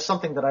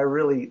something that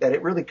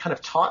it really kind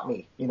of taught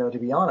me, you know, to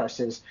be honest,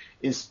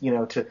 is, you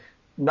know, to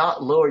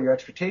not lower your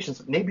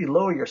expectations, maybe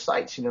lower your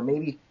sights, you know,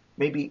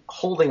 maybe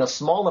holding a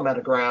small amount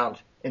of ground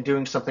and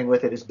doing something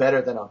with it is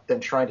better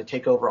than trying to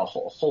take over a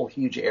whole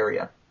huge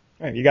area.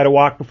 Right, you got to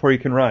walk before you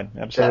can run.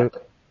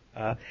 Absolutely.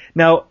 Exactly.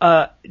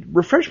 Now,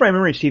 refresh my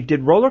memory, Steve.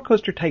 Did Roller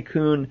Coaster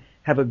Tycoon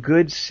have a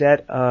good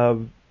set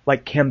of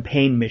like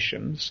campaign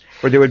missions,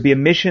 where there would be a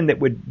mission that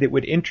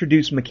would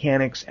introduce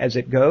mechanics as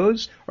it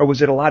goes, or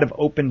was it a lot of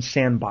open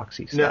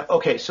sandboxy stuff? No,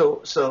 okay,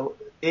 so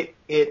it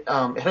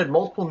had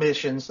multiple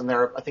missions, and there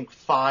are, I think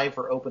 5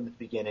 are open at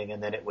the beginning,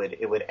 and then it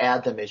would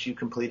add them as you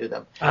completed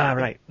them. Ah,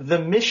 right. The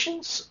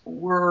missions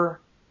were,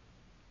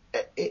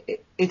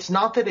 it's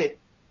not that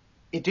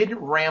it didn't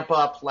ramp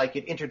up like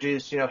it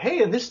introduced, you know,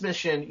 hey, in this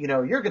mission, you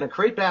know, you're going to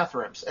create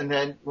bathrooms. And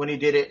then when he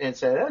did it and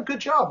said, oh, good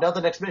job, now the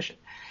next mission.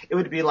 It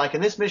would be like,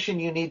 in this mission,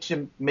 you need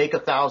to make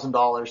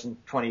 $1,000 in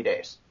 20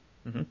 days.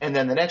 Mm-hmm. And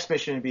then the next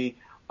mission would be,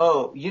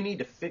 oh, you need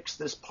to fix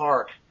this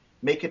park,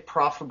 make it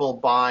profitable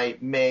by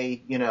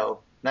May, you know,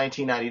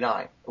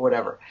 1999 or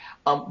whatever.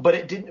 But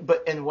it didn't,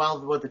 and while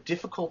the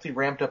difficulty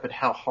ramped up and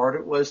how hard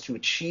it was to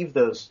achieve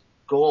those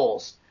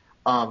goals,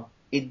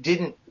 it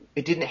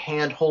didn't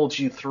handhold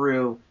you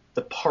through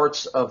the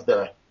parts of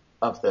the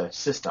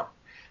system.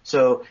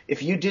 So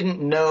if you didn't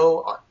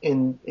know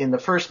in the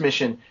first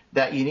mission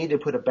that you need to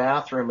put a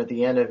bathroom at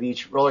the end of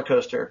each roller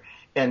coaster,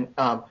 and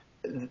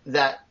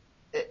that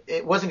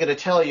it wasn't going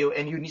to tell you,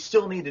 and you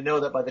still need to know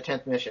that by the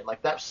 10th mission.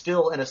 Like, that's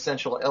still an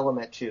essential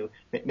element to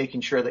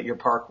making sure that your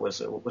park was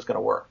going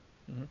to work.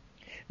 Mm-hmm.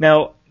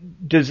 Now,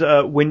 does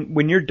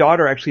when your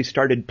daughter actually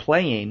started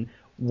playing,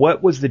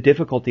 what was the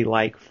difficulty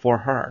like for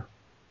her?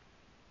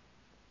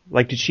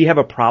 Like, did she have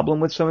a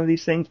problem with some of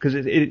these things? Because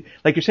it,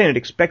 like you're saying, it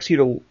expects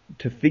you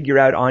to figure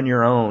out on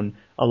your own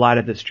a lot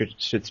of the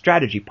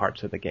strategy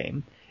parts of the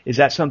game. Is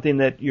that something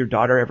that your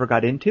daughter ever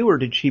got into, or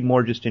did she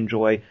more just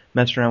enjoy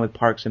messing around with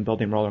parks and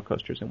building roller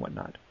coasters and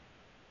whatnot?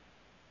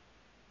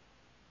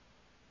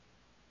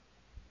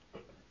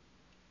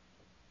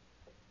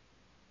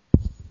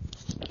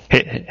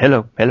 Hey,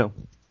 hello.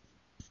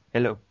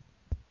 Hello?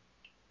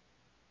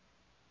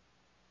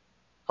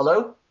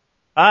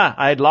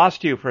 I had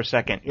lost you for a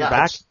second. You're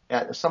back?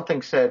 Yeah,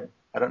 something said,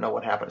 I don't know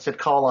what happened. It said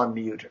call on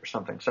mute or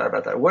something. Sorry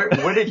about that. Where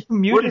did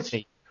where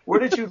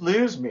did you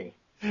lose me?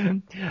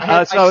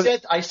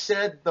 I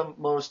said the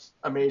most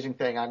amazing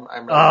thing.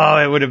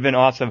 It would have been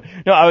awesome.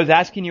 No, I was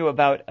asking you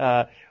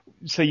about,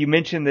 so you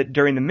mentioned that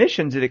during the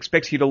missions it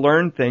expects you to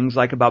learn things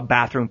like about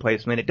bathroom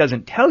placement. It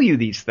doesn't tell you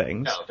these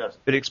things. No, it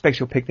doesn't. But it expects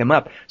you'll pick them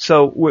up.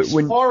 So as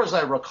far as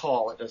I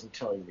recall, it doesn't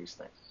tell you these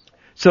things.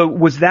 So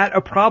was that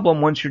a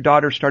problem once your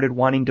daughter started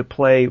wanting to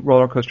play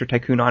Roller Coaster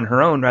Tycoon on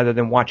her own rather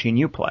than watching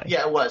you play?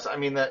 Yeah, it was. I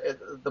mean,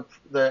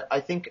 I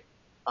think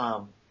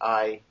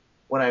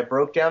when I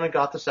broke down and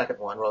got the second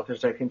one, Roller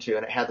Coaster Tycoon 2,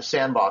 and it had the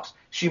sandbox,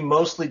 she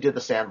mostly did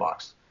the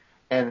sandbox.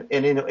 And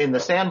in the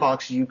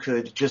sandbox, you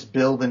could just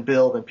build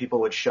and people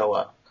would show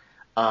up.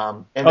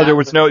 There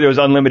was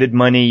unlimited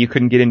money. You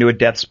couldn't get into a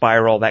death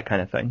spiral, that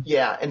kind of thing.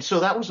 Yeah, and so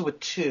that was with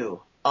 2.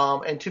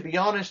 And to be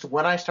honest,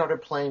 when I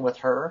started playing with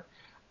her,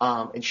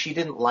 and she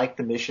didn't like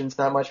the missions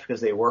that much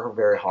because they were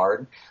very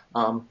hard.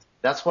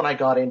 That's when I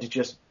got into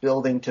just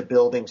building to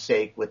building's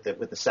sake with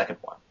the second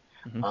one.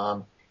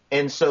 Mm-hmm.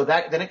 And so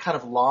then it kind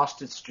of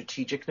lost its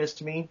strategicness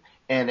to me,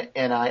 and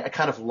I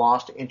kind of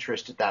lost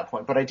interest at that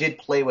point. But I did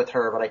play with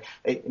her. But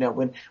I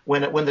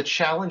when the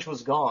challenge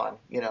was gone,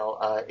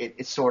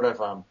 it sort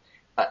of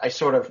I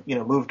sort of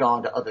moved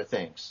on to other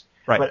things.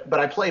 Right. But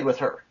I played with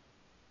her.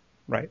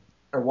 Right.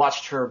 Or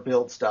watched her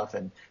build stuff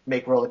and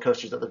make roller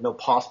coasters that there's no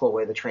possible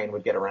way the train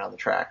would get around the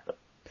track. But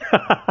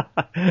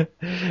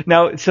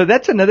Now, so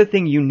that's another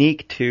thing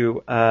unique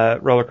to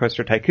Roller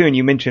Coaster Tycoon.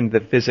 You mentioned the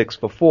physics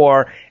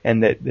before,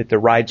 and that the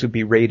rides would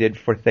be rated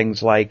for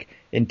things like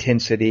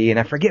intensity, and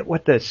I forget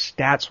what the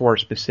stats were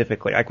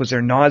specifically. Like, was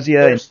there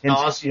nausea? There's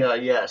nausea,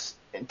 yes,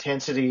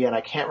 intensity, and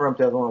I can't remember what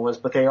the other one was,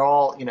 but they are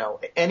all,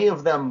 any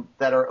of them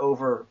that are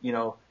over,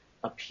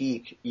 a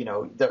peak,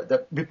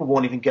 the people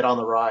won't even get on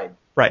the ride.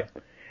 Right.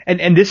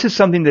 And this is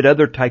something that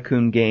other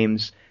Tycoon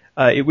games,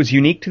 it was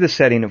unique to the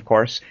setting, of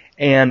course,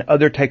 and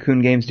other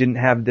Tycoon games didn't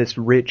have this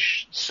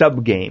rich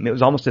sub-game. It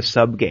was almost a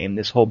sub-game,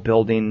 this whole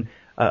building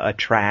a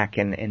track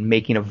and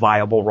making a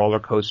viable roller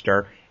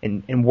coaster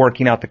and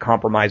working out the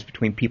compromise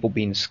between people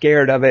being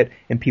scared of it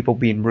and people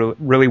being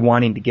really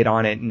wanting to get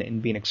on it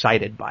and being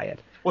excited by it.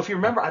 Well, if you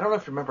remember, I don't know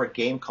if you remember a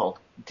game called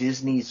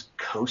Disney's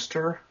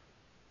Coaster.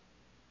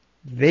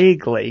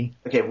 Vaguely.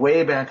 Okay,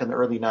 way back in the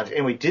early 90s.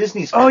 Anyway,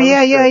 Disney's Coaster. Oh,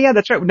 yeah,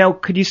 that's right. Now,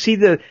 could you see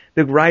the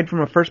ride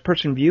from a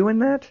first-person view in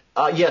that?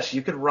 Yes,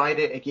 you could ride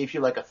it. It gave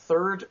you like a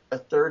third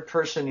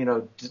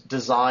person,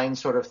 design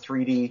sort of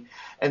 3D,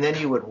 and then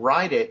you would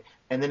ride it.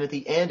 And then at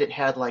the end, it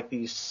had like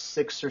these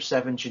 6 or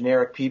 7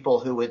 generic people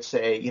who would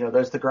say,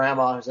 there's the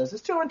grandma who says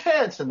it's too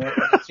intense, and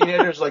the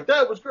teenagers like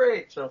that was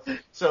great. So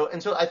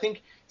I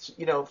think,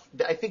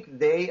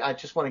 I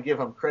just want to give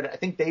them credit. I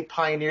think they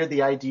pioneered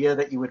the idea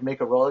that you would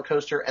make a roller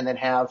coaster and then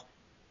have,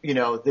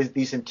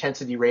 these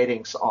intensity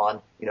ratings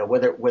on,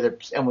 whether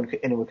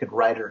anyone could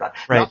ride it or not.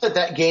 Right. Not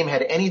that game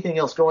had anything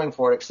else going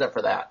for it except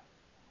for that.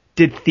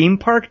 Did Theme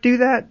Park do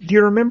that? Do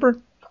you remember?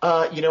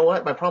 You know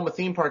what? My problem with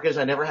Theme Park is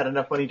I never had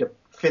enough money to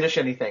finish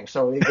anything,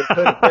 so it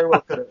very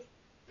well could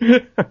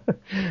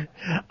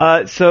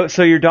have.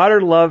 So your daughter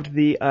loved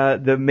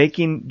the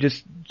making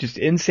just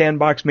in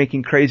Sandbox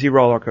making crazy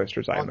roller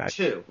coasters, I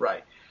imagine. 2,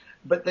 right?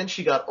 But then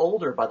she got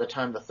older by the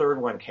time the third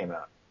one came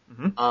out,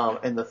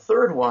 and the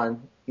third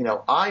one,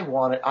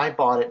 I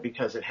bought it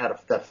because it had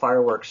that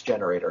fireworks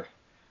generator,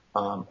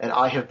 and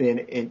I have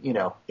been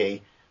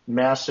a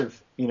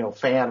massive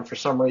fan for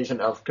some reason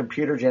of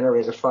computer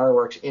generated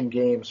fireworks in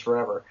games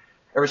forever.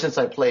 Ever since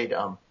I played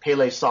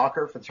Pele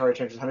Soccer for the Atari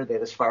 2600, they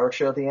had this fireworks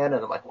show at the end,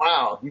 and I'm like,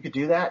 wow, you could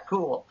do that?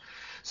 Cool.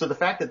 So the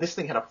fact that this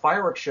thing had a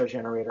fireworks show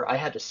generator, I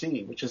had to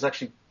see, which is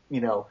actually,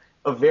 a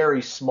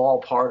very small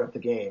part of the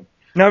game.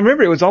 Now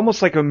remember, it was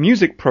almost like a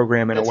music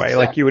program in a way.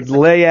 Like you would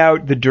lay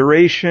out the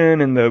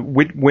duration and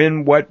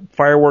when what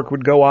firework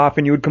would go off,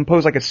 and you would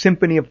compose like a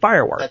symphony of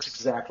fireworks. That's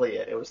exactly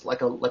it. It was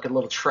like a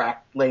little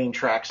track, laying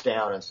tracks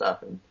down and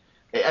stuff, and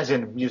as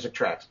in music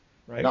tracks,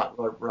 right? Not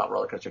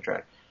roller coaster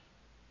track.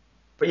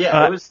 But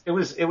yeah, it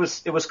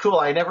was cool.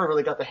 I never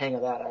really got the hang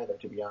of that either,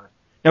 to be honest.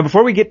 Now,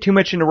 before we get too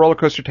much into Roller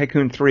Coaster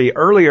Tycoon 3,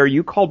 earlier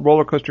you called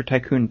Roller Coaster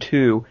Tycoon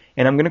 2,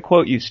 and I'm going to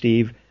quote you,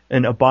 Steve,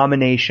 an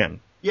abomination.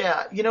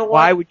 Yeah, you know what?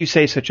 Why would you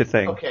say such a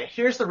thing? Okay,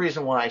 here's the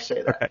reason why I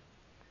say that. Okay.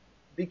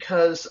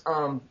 Because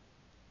I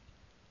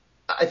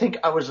think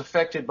I was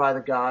affected by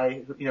the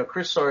guy,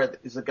 Chris Sawyer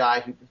is the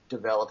guy who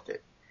developed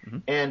it.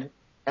 Mm-hmm.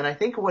 And I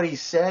think what he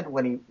said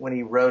when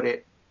he wrote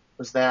it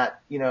was that,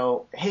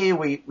 hey,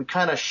 we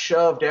kind of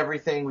shoved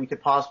everything we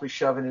could possibly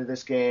shove into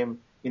this game,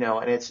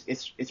 and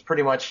it's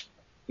pretty much,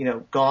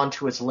 gone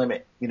to its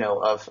limit,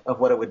 of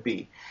what it would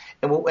be.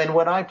 And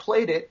when I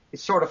played it,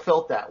 it sort of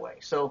felt that way.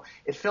 So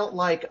it felt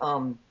like,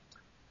 you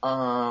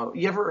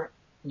ever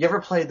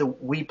played the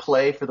Wii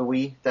Play for the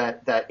Wii,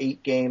 that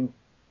 8-game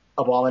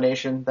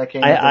abomination that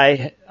came?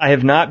 I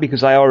have not,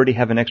 because I already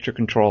have an extra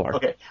controller.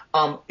 Okay.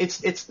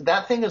 It's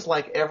that thing is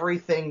like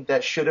everything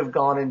that should have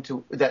gone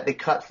into that they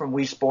cut from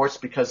Wii Sports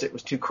because it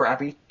was too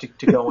crappy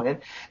to go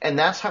in, and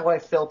that's how I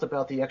felt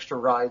about the extra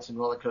rides in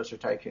Roller Coaster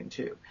Tycoon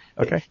 2.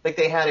 Okay. Like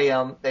they had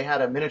a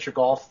miniature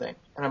golf thing,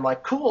 and I'm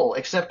like, cool,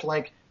 except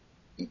like,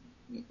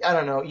 I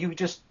don't know, you had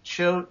to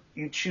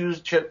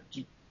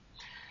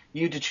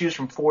choose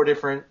from 4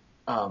 different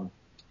holes,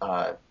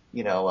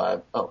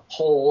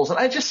 and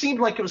it just seemed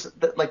like it was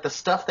like the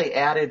stuff they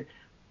added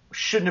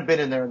shouldn't have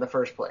been in there in the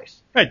first place.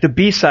 Right, the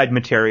B-side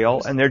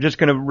material, and they're just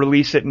going to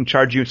release it and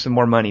charge you some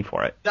more money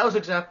for it. That was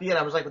exactly it.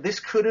 I was like, this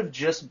could have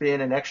just been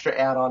an extra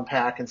add-on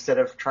pack instead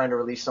of trying to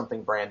release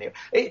something brand new.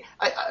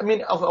 I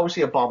mean,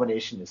 obviously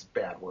abomination is a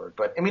bad word,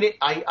 but I mean,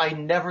 I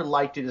never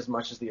liked it as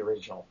much as the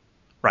original.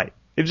 Right.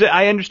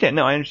 I understand.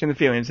 No, I understand the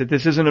feelings that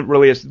this isn't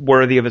really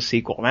worthy of a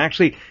sequel. And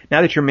actually,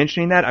 now that you're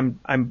mentioning that,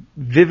 I'm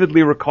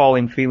vividly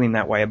recalling feeling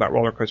that way about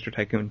Roller Coaster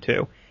Tycoon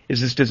 2.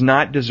 This does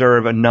not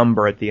deserve a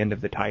number at the end of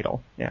the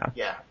title. Yeah.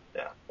 Yeah.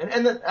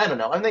 And then, I don't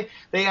know. And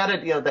they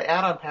added, the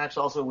add-on packs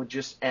also would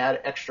just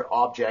add extra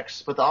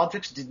objects, but the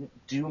objects didn't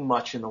do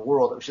much in the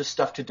world. It was just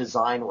stuff to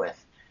design with.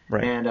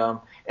 Right.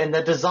 And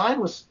the design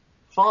was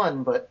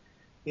fun, but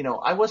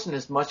I wasn't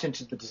as much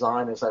into the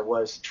design as I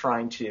was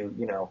trying to,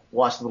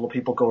 watch the little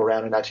people go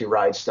around and actually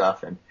ride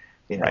stuff and,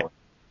 Right.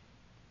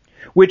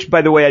 Which,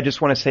 by the way, I just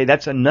want to say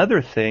that's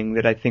another thing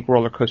that I think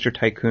Roller Coaster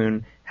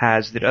Tycoon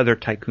has that other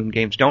Tycoon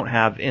games don't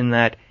have, in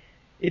that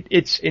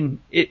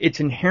it's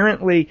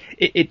inherently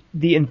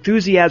the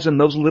enthusiasm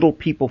those little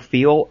people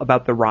feel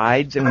about the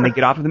rides, and when they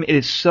get off of them, it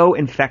is so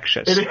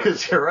infectious. It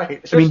is. You're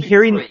right. I mean,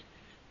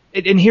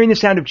 hearing the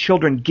sound of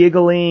children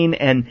giggling,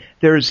 and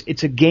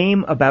it's a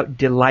game about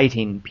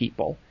delighting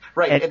people.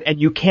 Right. And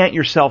you can't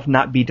yourself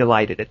not be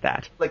delighted at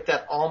that. Like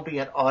that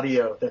ambient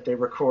audio that they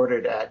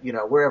recorded at,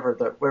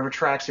 wherever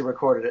tracks they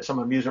recorded at some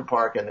amusement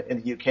park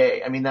in the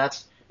UK. I mean,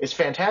 it's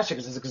fantastic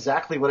because it's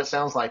exactly what it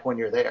sounds like when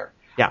you're there.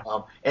 Yeah.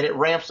 And it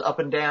ramps up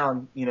and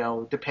down,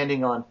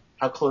 depending on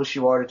how close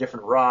you are to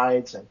different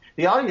rides. And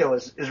the audio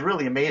is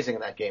really amazing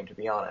in that game, to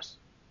be honest.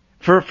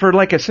 For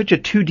like such a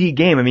 2D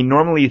game, I mean,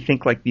 normally you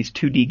think like these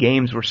 2D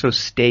games were so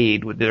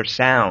staid with their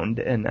sound,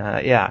 and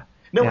yeah.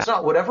 No, yeah. It's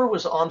not. Whatever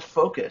was on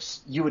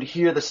focus, you would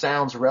hear the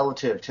sounds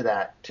relative to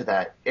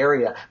that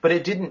area, but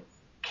it didn't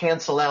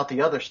cancel out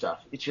the other stuff.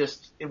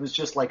 It was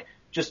just the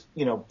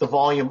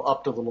volume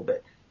upped a little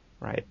bit.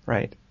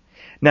 Right.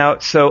 Now,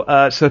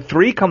 so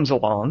 3 comes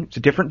along. It's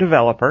a different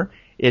developer.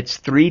 It's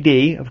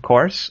 3D, of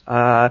course.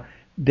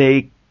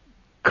 They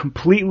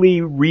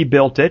completely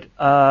rebuilt it.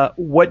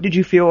 What did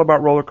you feel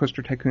about Roller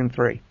Coaster Tycoon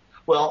 3?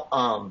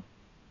 Well,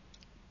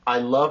 I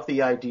love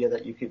the idea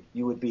that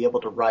you would be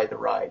able to ride the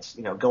rides.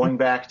 Going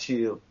back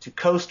to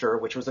Coaster,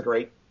 which was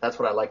that's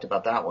what I liked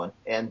about that one,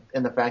 and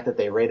the fact that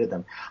they rated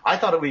them. I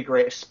thought it would be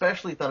great,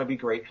 especially thought it would be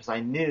great because I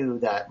knew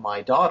that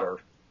my daughter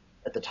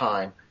at the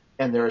time,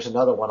 and there was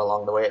another one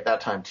along the way at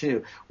that time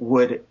too,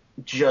 would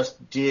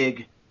just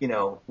dig,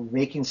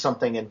 making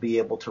something and be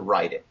able to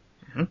ride it.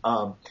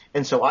 Mm-hmm.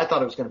 And so I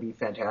thought it was going to be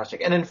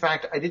fantastic. And in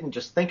fact, I didn't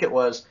just think it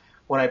was.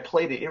 When I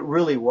played it, it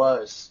really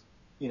was,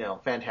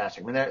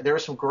 fantastic. I mean, there were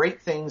some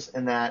great things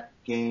in that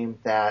game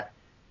that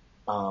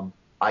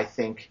I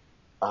think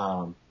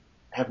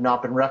have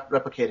not been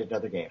replicated in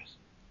other games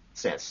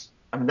since.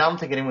 I mean, I don't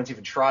think anyone's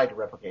even tried to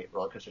replicate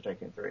Roller Coaster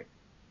Tycoon 3.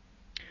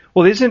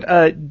 Well,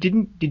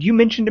 did you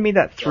mention to me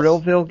that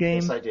Thrillville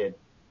game? Yes, I did.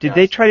 Did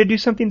they try to do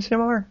something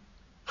similar?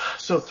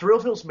 So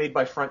Thrillville's made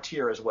by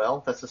Frontier as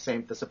well. That's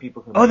the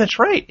people who. Oh, that's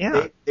right.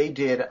 Yeah. They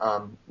did,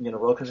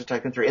 Roller Coaster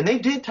Tycoon 3, and they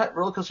did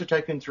Roller Coaster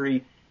Tycoon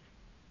 3,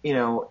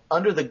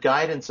 under the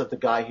guidance of the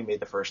guy who made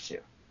the first two.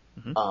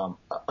 Mm-hmm.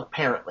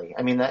 Apparently,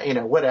 I mean,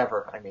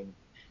 whatever. I mean,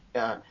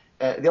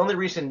 the only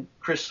reason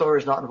Chris Sawyer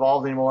is not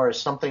involved anymore is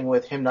something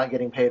with him not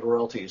getting paid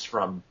royalties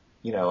from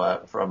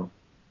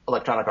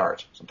Electronic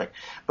Arts or something.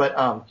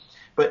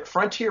 But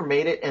Frontier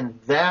made it, and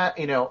that,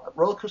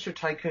 Roller Coaster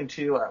Tycoon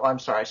 2, I'm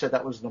sorry, I said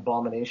that was an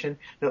abomination.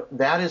 No,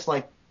 that's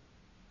like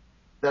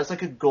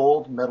a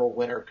gold medal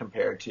winner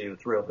compared to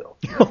Thrillville.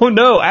 Oh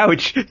no,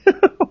 ouch.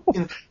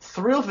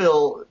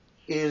 Thrillville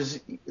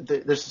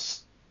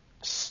it's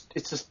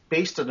just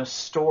based on a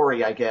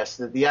story, I guess.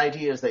 The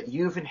idea is that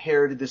you've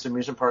inherited this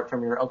amusement park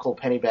from your Uncle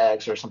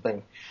Pennybags or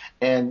something,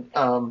 and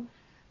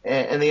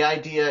the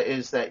idea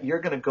is that you're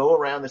going to go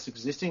around this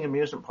existing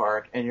amusement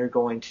park and you're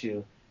going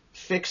to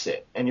fix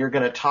it, and you're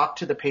going to talk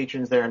to the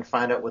patrons there and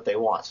find out what they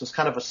want. So it's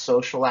kind of a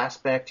social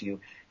aspect.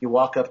 You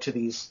walk up to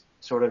these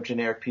sort of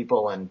generic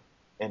people and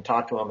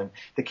talk to them, and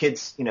the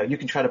kids, you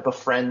can try to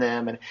befriend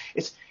them, and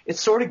it's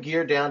sort of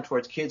geared down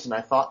towards kids. And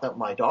I thought that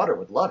my daughter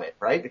would love it,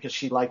 right? Because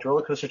she liked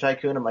Roller Coaster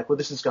Tycoon. I'm like, well,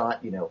 this has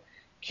got,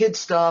 kid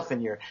stuff,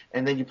 and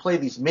then you play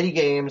these mini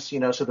games,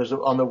 so there's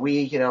on the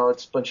Wii,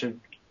 it's a bunch of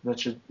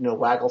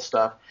waggle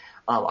stuff.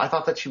 I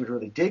thought that she would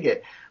really dig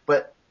it,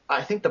 but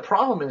I think the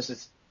problem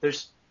is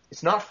it's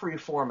not free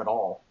form at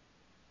all.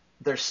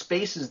 There's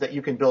spaces that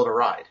you can build a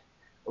ride,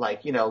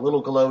 like,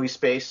 little glowy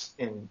space,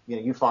 and,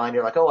 you find,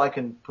 you're like, oh, I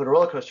can put a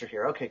roller coaster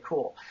here. Okay,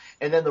 cool.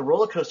 And then the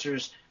roller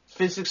coasters,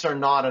 physics are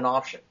not an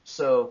option.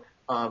 So,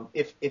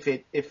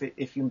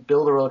 if you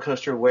build a roller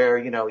coaster where,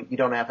 you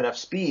don't have enough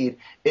speed,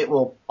 it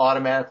will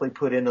automatically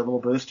put in the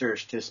little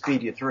boosters to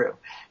speed you through.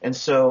 And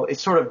so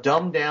it's sort of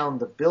dumbed down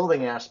the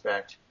building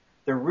aspect.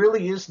 There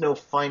really is no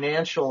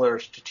financial or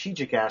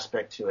strategic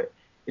aspect to it.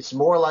 It's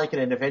more like an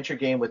adventure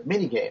game with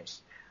mini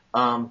games.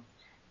 I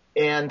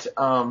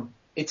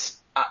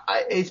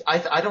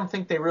don't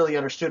think they really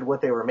understood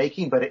what they were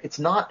making, but it's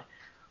not.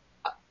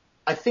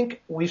 I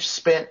think we've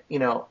spent,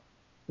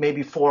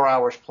 maybe 4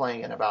 hours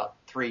playing in about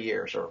 3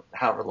 years or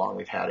however long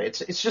we've had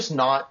it. It's just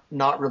not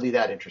really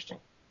that interesting.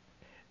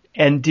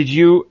 And did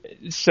you?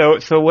 So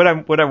what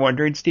I'm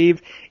wondering,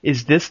 Steve,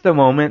 is this the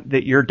moment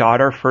that your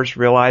daughter first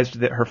realized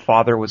that her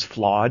father was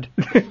flawed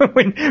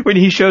when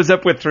he shows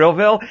up with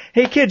Thrillville?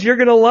 Hey kids, you're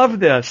gonna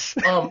love this.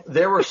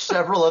 There were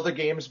several other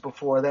games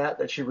before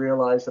that she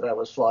realized that I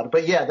was flawed.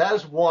 But yeah, that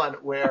is one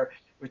where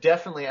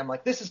definitely I'm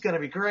like, this is gonna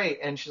be great,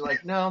 and she's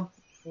like, no,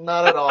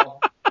 not at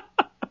all.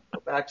 Go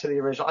back to the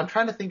original. I'm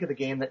trying to think of the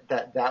game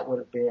that would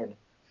have been.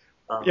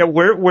 Yeah,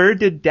 where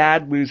did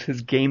Dad lose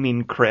his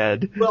gaming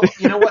cred? Well,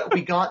 you know what?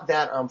 We got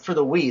that for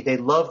the Wii. They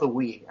love the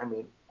Wii. I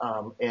mean,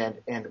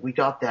 and we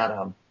got that.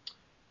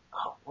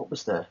 What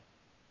was the?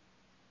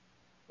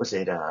 Was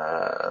it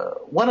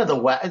one of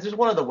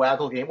the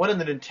Waggle game? One of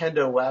the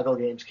Nintendo Waggle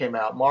games came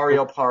out,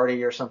 Mario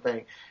Party or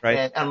something. Right.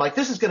 And I'm like,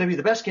 this is going to be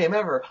the best game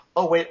ever.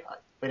 Oh wait,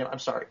 I'm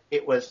sorry.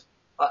 It was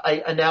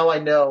now I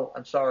know,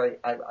 I'm sorry,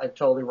 I'm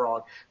totally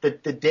wrong. The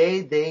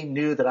day they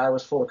knew that I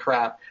was full of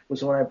crap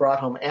was when I brought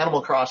home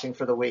Animal Crossing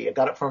for the Wii. I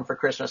got it for them for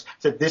Christmas.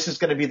 Said, this is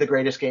going to be the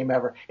greatest game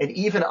ever. And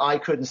even I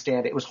couldn't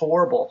stand it. It was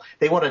horrible.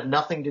 They wanted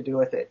nothing to do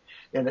with it.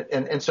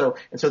 And so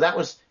that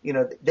was,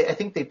 I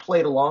think they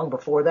played along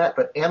before that,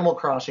 but Animal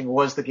Crossing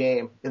was the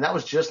game. And that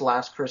was just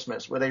last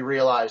Christmas where they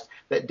realized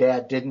that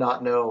Dad did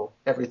not know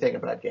everything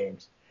about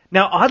games.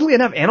 Now, oddly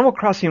enough, Animal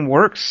Crossing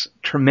works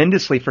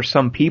tremendously for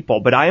some people,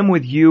 but I am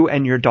with you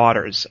and your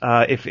daughters.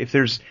 If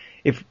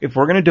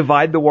we're going to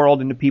divide the world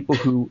into people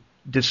who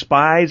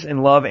despise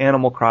and love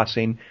Animal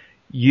Crossing,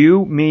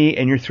 you, me,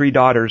 and your 3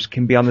 daughters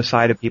can be on the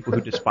side of people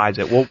who despise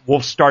it.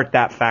 We'll start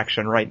that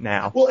faction right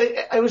now. Well,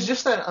 it was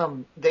just that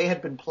they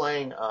had been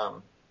playing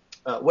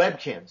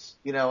Webkins,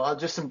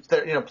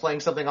 playing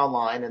something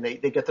online, and they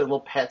get their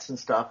little pets and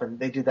stuff, and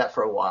they do that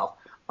for a while.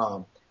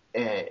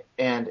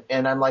 And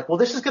I'm like, well,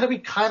 this is going to be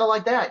kind of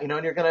like that, and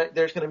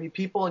there's going to be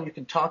people and you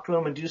can talk to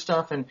them and do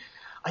stuff. And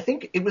I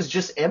think it was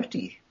just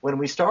empty when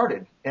we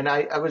started, and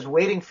I was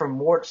waiting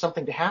for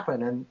something to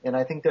happen. And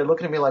I think they're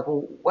looking at me like,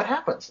 well, what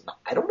happens?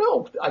 I don't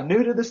know. I'm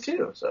new to this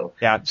too. So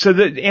yeah. So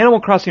the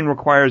Animal Crossing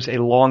requires a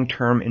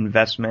long-term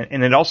investment,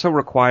 and it also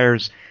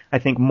requires, I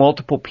think,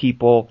 multiple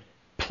people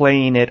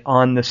playing it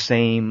on the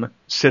same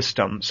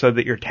system so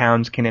that your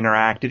towns can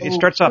interact. It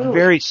starts off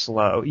very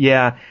slow.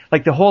 Yeah.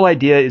 Like the whole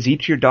idea is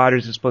each of your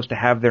daughters is supposed to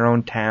have their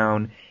own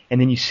town, and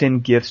then you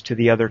send gifts to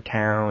the other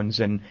towns,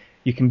 and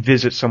you can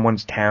visit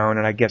someone's town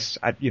and I guess,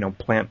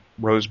 plant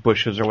rose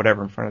bushes or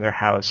whatever in front of their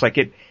house. Like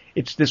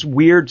it's this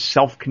weird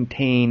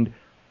self-contained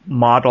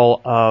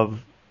model of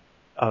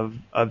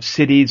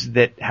cities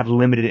that have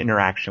limited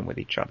interaction with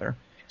each other.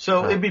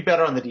 So it'd be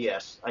better on the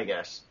DS, I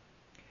guess.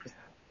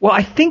 Well,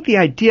 I think the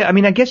idea,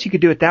 I guess you could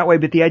do it that way,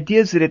 but the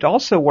idea is that it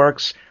also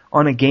works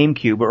on a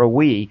GameCube or a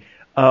Wii,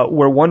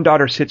 where one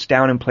daughter sits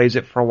down and plays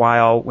it for a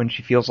while when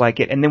she feels like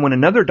it, and then when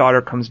another daughter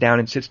comes down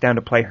and sits down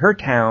to play her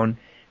town,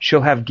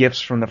 she'll have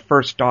gifts from the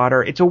first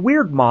daughter. It's a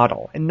weird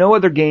model, and no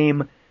other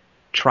game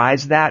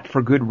tries that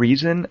for good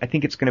reason. I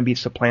think it's going to be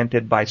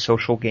supplanted by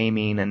social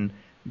gaming and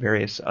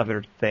various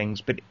other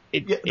things, but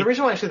the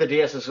reason why I say the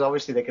DS is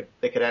obviously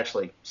they could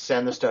actually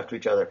send the stuff to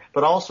each other,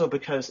 but also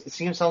because it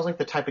sounds like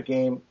the type of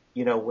game,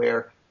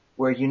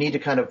 where you need to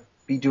kind of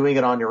be doing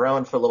it on your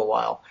own for a little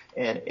while.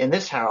 And in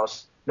this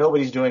house,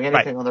 nobody's doing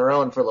anything on their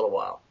own for a little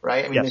while,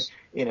 right? Yes.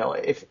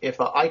 If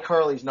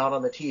iCarly's not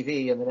on the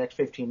TV in the next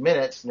 15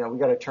 minutes, we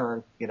got to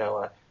turn,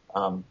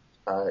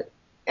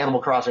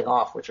 Animal Crossing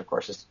off, which of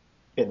course has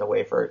been the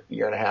way for a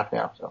year and a half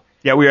now. So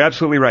yeah, we're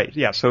absolutely right.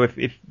 Yeah, so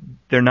if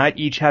they're not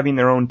each having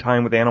their own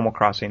time with Animal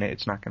Crossing,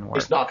 it's not going to work.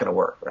 It's not going to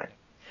work, right?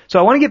 So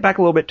I want to get back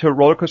a little bit to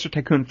Roller Coaster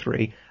Tycoon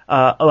 3.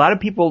 A lot of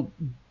people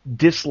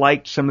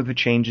disliked some of the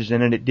changes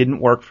in it. It didn't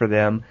work for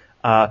them.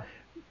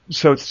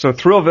 So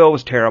Thrillville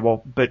was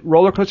terrible, but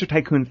Roller Coaster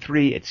Tycoon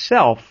 3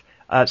 itself,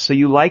 so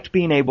you liked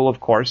being able, of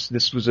course,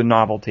 this was a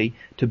novelty,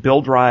 to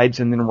build rides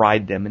and then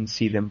ride them and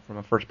see them from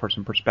a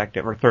first-person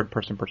perspective or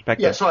third-person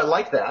perspective. Yeah, so I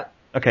like that.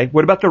 Okay,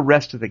 what about the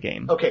rest of the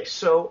game? Okay,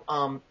 so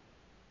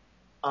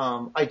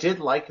I did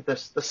like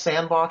this. The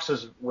sandbox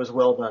was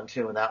well done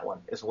too in that one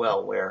as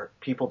well, where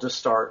people just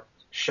start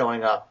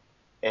showing up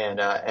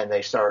and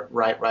they start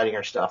riding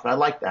our stuff, and I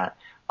like that.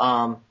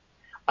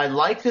 I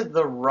liked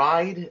the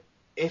ride.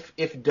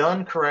 If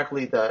done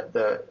correctly,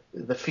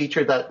 the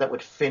feature that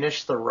would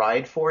finish the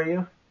ride for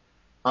you,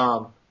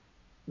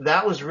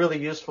 that was really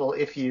useful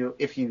if you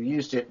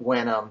used it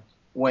when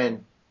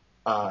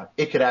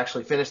it could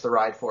actually finish the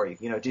ride for you.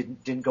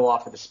 Didn't go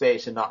off into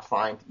space and not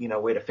find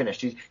way to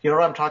finish. You know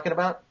what I'm talking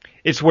about?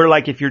 It's where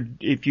like if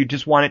you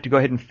just want it to go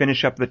ahead and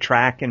finish up the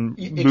track and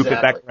move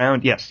it back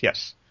around. Yes,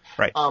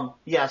 right.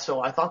 Yeah.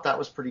 So I thought that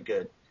was pretty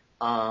good.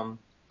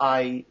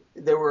 I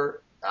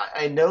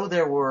know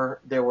there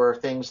were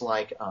things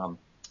like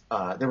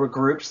there were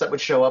groups that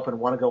would show up and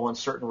want to go on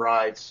certain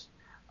rides,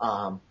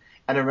 and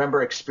I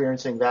remember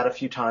experiencing that a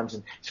few times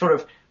and sort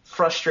of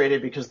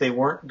frustrated because they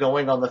weren't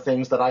going on the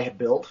things that I had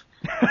built.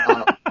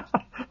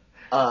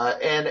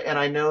 And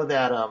I know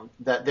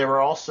that there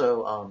were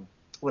also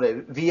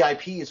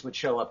VIPs would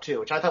show up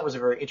too, which I thought was a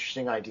very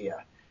interesting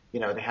idea.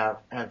 To have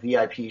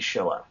VIPs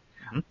show up.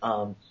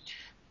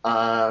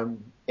 Mm-hmm.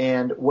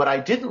 And what I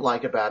didn't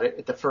like about it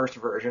at the first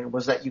version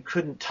was that you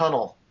couldn't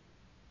tunnel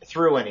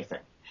through anything,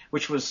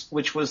 which was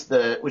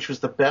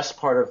the best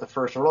part of the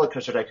first Roller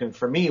Coaster Tycoon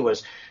for me,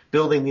 was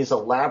building these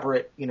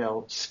elaborate,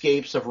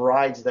 scapes of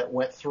rides that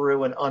went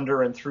through and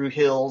under and through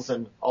hills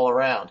and all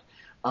around.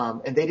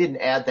 And they didn't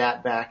add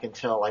that back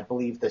until I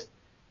believe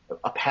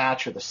a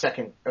patch or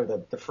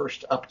the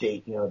first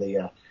update,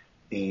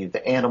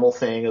 the animal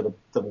thing or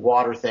the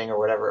water thing or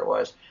whatever it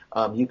was.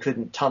 You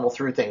couldn't tunnel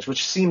through things,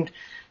 which seemed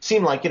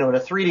like, in a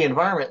 3D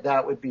environment,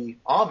 that would be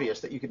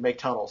obvious that you could make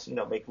tunnels,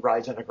 make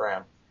rides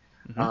underground.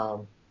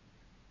 Mm-hmm.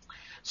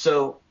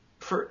 So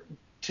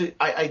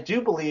I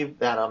do believe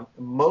that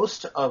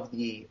most of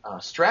the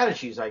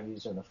strategies I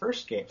used in the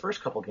first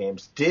couple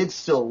games did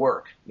still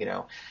work. You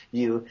know,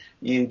 you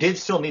did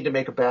still need to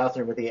make a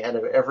bathroom at the end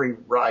of every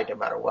ride, no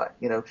matter what.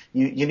 You know,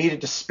 you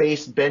needed to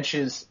space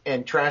benches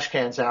and trash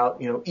cans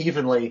out, you know,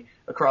 evenly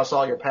across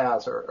all your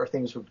paths, or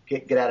things would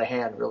get out of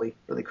hand really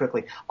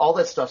quickly. All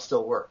that stuff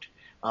still worked.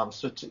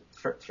 So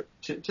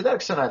to that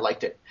extent, I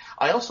liked it.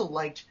 I also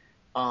liked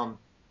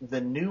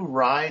the new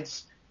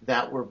rides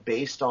that were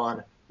based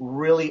on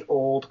really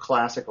old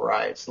classic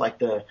rides,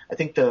 like I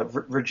think the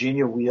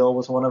Virginia Wheel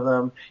was one of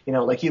them. You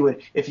know, like you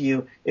would, if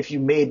you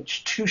made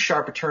too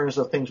sharp a turns,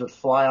 those things would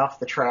fly off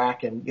the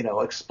track and, you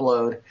know,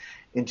 explode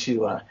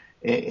into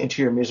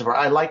your amusement park.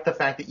 I like the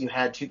fact that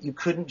you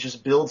couldn't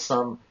just build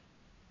some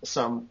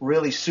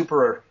really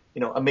super,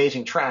 you know,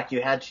 amazing track.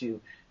 You had to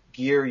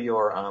gear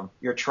your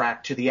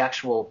track to the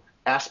actual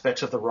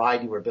aspects of the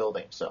ride you were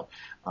building. So,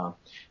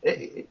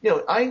 you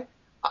know, I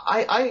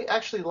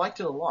actually liked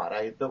it a lot.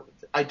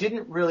 I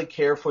didn't really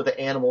care for the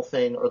animal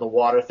thing or the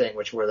water thing,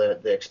 which were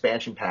the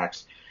expansion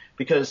packs,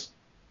 because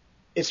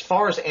as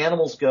far as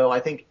animals go, I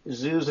think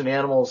zoos and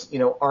animals, you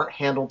know, aren't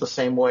handled the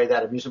same way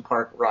that amusement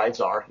park rides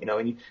are. You know,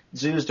 and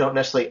zoos don't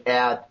necessarily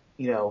add,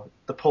 you know,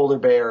 the polar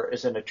bear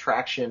as an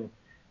attraction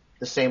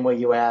the same way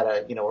you add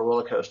a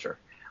roller coaster.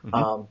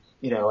 Mm-hmm.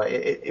 You know,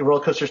 a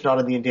roller coaster's not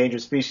on the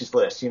endangered species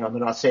list. You know, they're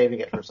not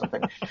saving it for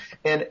something.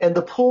 and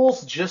the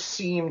pools just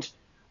seemed,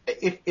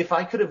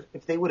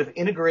 if they would have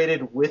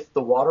integrated with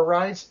the water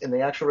rides in the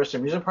actual rest of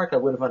the amusement park, I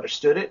would have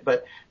understood it.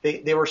 But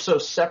they were so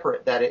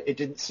separate that it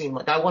didn't seem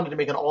like, I wanted to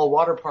make an all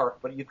water park,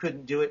 but you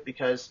couldn't do it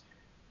because,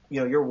 you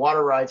know, your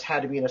water rides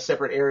had to be in a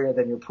separate area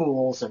than your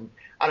pools. And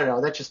I don't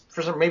know,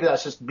 maybe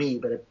that's just me,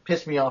 but it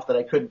pissed me off that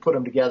I couldn't put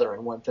them together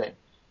in one thing.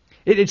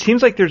 It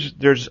seems like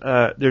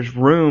there's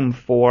room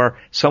for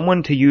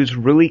someone to use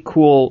really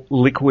cool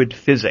liquid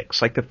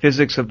physics, like the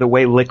physics of the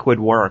way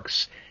liquid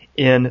works,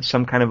 in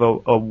some kind of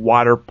a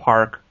water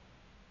park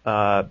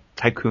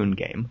tycoon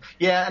game.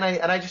 Yeah,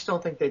 and I just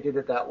don't think they did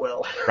it that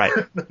well. Right.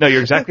 No,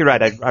 you're exactly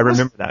right. I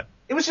remember that.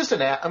 It was just it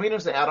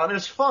was an add-on. It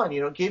was fun.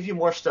 You know, it gave you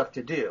more stuff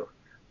to do.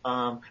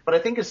 But I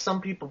think, as some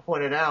people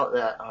pointed out,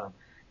 that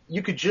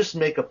you could just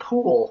make a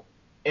pool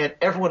and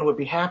everyone would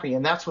be happy,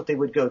 and that's what they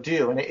would go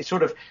do. And it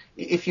sort of,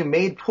 if you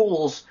made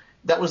pools,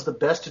 that was the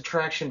best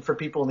attraction for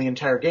people in the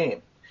entire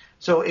game.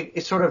 So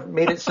it sort of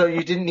made it so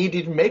you didn't need to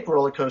even make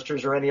roller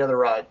coasters or any other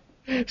ride.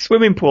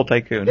 Swimming pool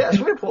tycoon. Yeah,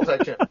 swimming pool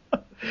tycoon.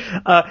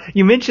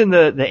 You mentioned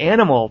the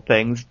animal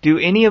things. Do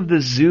any of the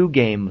zoo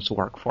games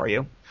work for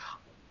you?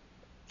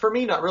 For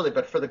me, not really,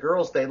 but for the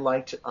girls, they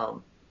liked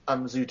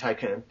Zoo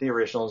Tycoon, the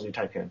original Zoo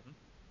Tycoon.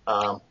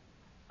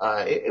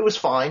 It was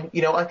fine.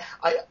 You know,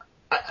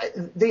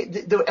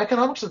 the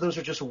economics of those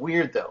are just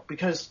weird, though,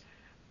 because,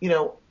 you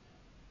know,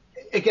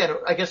 again,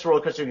 I guess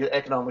roller coaster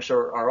economics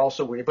are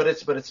also weird, but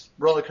it's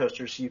roller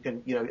coasters, so you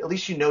can, you know, at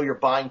least you know you're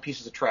buying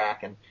pieces of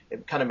track, and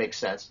it kind of makes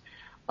sense.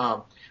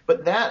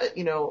 But that,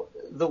 you know,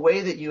 the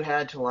way that you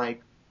had to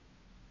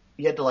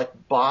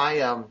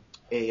buy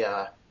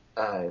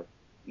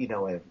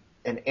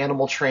an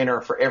animal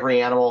trainer for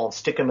every animal and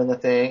stick them in the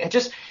thing, it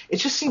just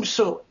seems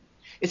so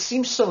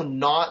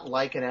not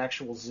like an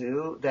actual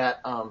zoo that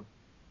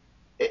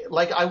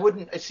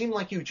it seemed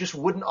like you just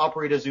wouldn't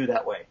operate a zoo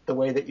that way, the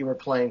way that you were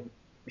playing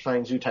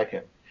Zoo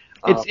Tycoon.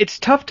 It's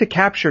tough to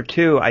capture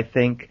too, I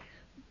think,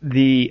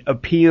 the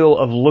appeal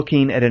of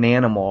looking at an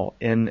animal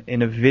in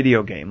a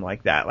video game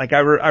like that. Like I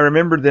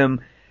remember them,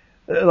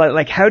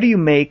 like how do you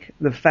make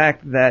the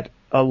fact that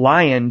a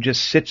lion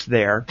just sits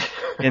there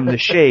in the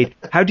shade,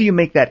 how do you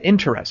make that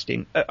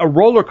interesting? A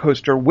roller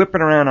coaster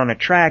whipping around on a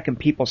track and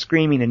people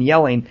screaming and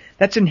yelling,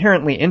 that's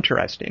inherently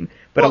interesting.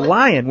 But a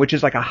lion, which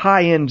is like a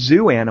high-end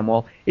zoo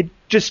animal, it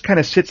just kind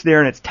of sits there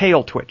and its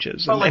tail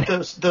twitches. Well, like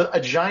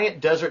a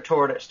giant desert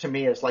tortoise, to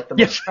me, is like the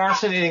most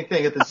fascinating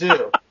thing at the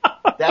zoo.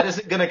 That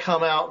isn't going to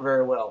come out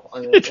very well.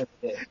 That's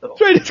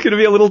right, it's going to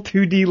be a little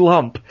 2D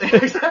lump.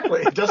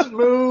 Exactly. It doesn't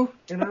move,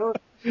 you know.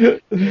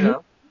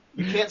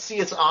 You can't see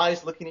its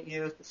eyes looking at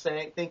you,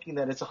 thinking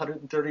that it's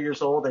 130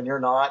 years old and you're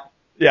not.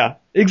 Yeah,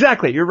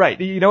 exactly. You're right.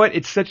 You know what?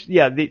 It's such,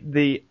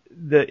 the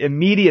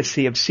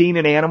immediacy of seeing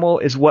an animal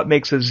is what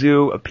makes a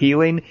zoo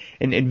appealing,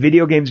 and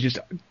video games just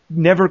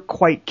never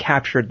quite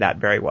captured that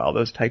very well,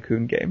 those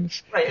tycoon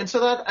games. Right, and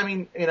so that's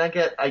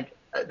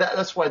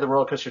why the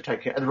roller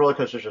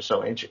coasters are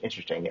so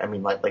interesting. I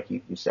mean, like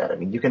you said, I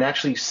mean, you can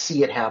actually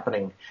see it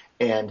happening,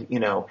 and, you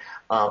know,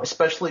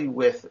 especially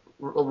with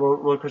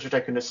Roller Coaster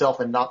Tycoon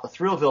itself and not the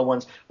Thrillville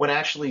ones, when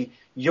actually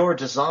your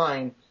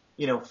design,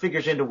 you know,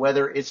 figures into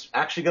whether it's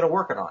actually going to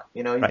work or not.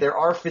 You know, There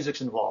are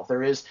physics involved.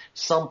 There is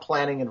some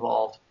planning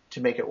involved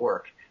to make it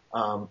work.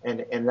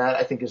 And that,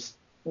 I think, is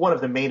one of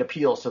the main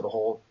appeals to the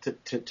whole,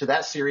 to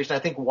that series. And I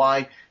think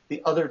why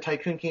the other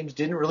Tycoon games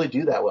didn't really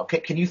do that well.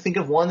 Can you think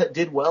of one that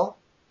did well?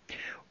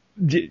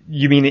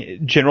 You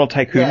mean general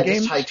tycoon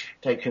games? Yeah, just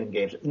tycoon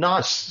games.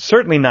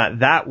 Certainly not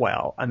that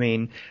well. I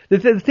mean,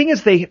 the thing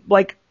is,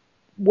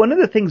 one of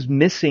the things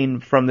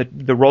missing from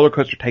the roller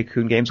coaster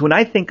tycoon games, when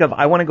I think of,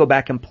 I want to go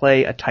back and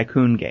play a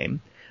tycoon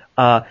game,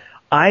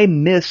 I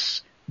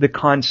miss the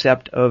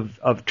concept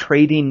of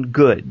trading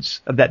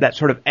goods, of that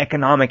sort of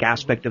economic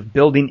aspect of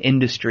building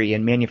industry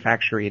and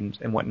manufacturing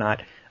and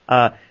whatnot,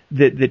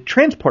 that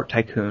Transport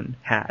Tycoon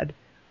had.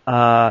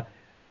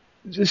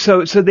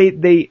 So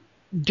they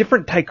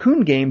different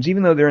tycoon games,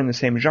 even though they're in the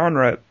same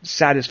genre,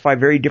 satisfy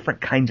very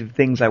different kinds of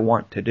things I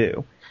want to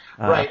do.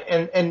 Right,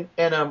 and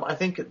I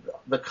think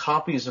the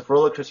copies of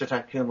Roller Coaster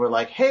Tycoon were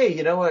like, hey,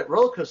 you know what?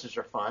 Roller coasters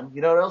are fun.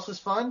 You know what else is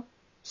fun?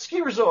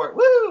 Ski resort,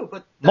 woo!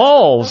 But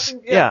malls,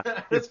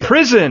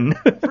 prison.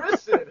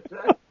 Prison.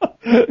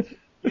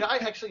 Yeah, I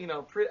actually,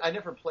 I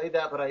never played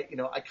that, but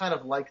I kind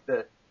of like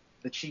the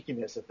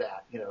cheekiness of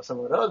that.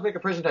 Someone, let's make a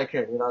prison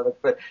tycoon.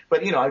 But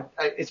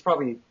it's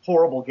probably a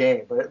horrible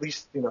game, but at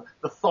least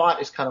the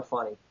thought is kind of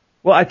funny.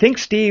 Well, I think,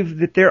 Steve,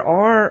 that there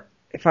are,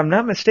 if I'm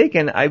not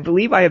mistaken, I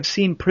believe I have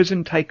seen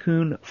Prison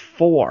Tycoon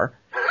 4.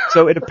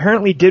 So it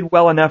apparently did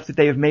well enough that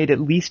they have made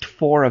at least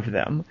 4 of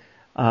them.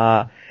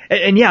 I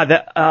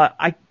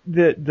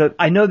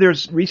know there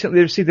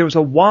was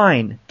a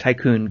wine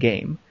tycoon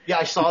game. Yeah,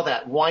 I saw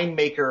that.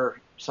 Winemaker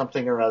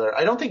something or other.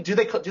 I don't think, do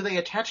they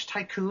attach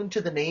tycoon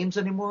to the names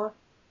anymore?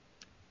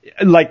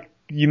 Like,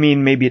 you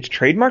mean maybe it's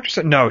trademarked or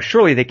something? No,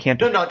 surely they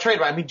can't. No,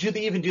 trademark. I mean, do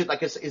they even do it?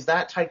 Like, is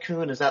that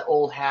tycoon, is that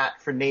old hat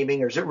for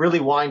naming, or is it really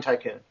wine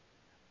tycoon?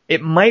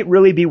 It might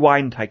really be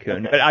Wine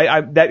Tycoon,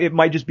 okay. But it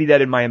might just be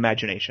that in my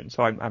imagination,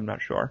 so I'm not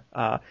sure.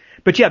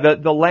 But yeah,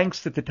 the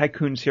lengths that the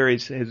Tycoon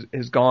series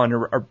has gone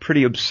are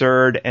pretty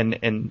absurd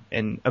and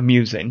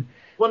amusing.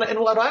 Well, and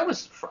what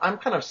I'm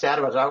kind of sad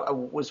about is I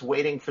was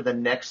waiting for the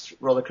next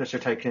Roller Coaster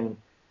Tycoon,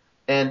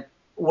 and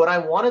what I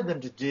wanted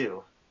them to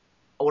do,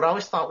 what I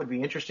always thought would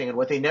be interesting, and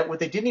what they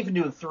didn't even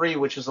do in 3,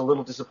 which is a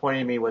little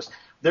disappointing to me, was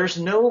there's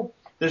no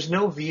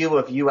view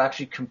of you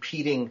actually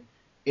competing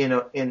in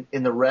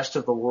the rest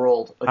of the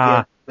world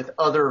again with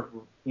other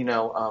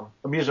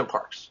amusement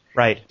parks.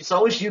 Right. It's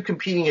always you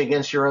competing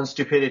against your own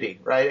stupidity,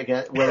 right?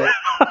 Again,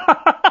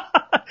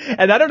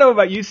 and I don't know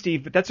about you,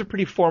 Steve, but that's a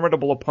pretty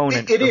formidable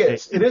opponent. It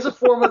is. It is a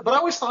formidable. But I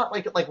always thought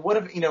like what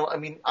if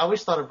I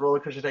always thought of Roller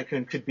Coaster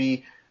Tycoon could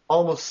be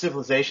almost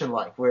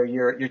Civilization-like, where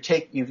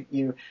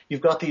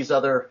you've got these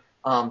other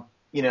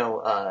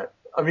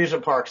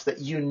amusement parks that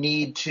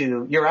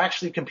you're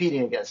actually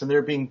competing against, and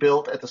they're being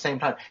built at the same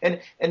time. And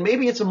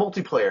maybe it's a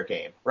multiplayer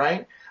game,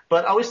 right?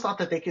 But I always thought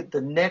that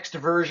the next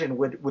version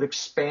would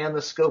expand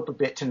the scope a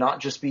bit to not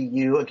just be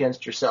you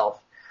against yourself.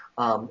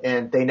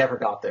 And they never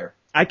got there.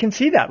 I can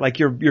see that. Like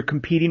you're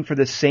competing for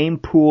the same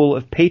pool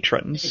of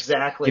patrons.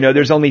 Exactly.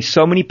 There's only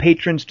so many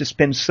patrons to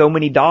spend so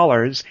many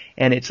dollars,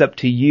 and it's up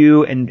to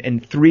you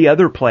and 3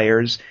 other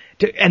players.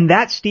 And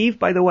that, Steve,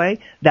 by the way,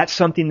 that's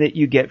something that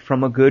you get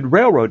from a good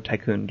Railroad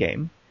Tycoon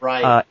game.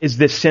 Right. Is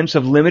this sense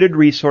of limited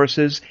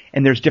resources,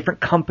 and there's different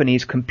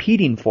companies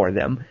competing for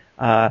them.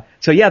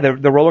 So yeah,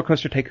 the Roller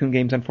Coaster Tycoon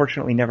games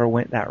unfortunately never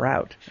went that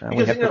route.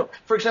 Because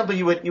for example,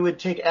 you would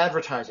take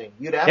advertising.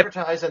 You'd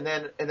advertise, and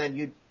then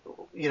you'd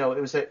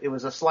it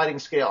was a sliding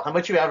scale. How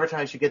much you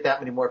advertise, you get that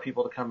many more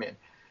people to come in.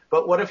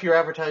 But what if you're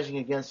advertising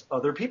against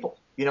other people?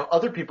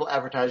 Other people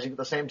advertising at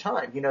the same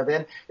time.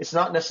 Then it's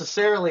not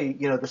necessarily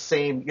the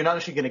same. You're not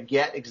actually going to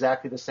get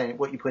exactly the same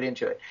what you put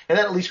into it, and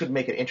that at least would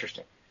make it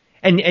interesting.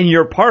 And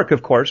your park,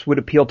 of course, would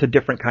appeal to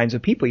different kinds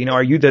of people.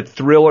 Are you the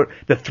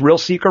thrill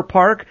seeker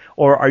park,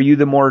 or are you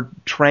the more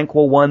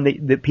tranquil one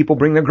that people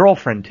bring their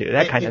girlfriend to?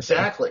 That kind of thing.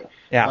 Exactly.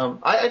 Yeah.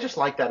 I just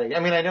like that idea.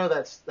 I mean, I know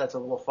that's a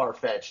little far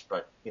fetched,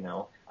 but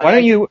Why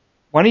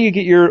don't you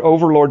get your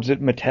overlords at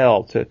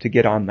Mattel to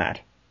get on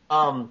that?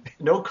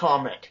 No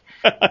comment.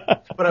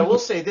 But I will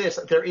say this: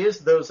 there is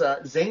those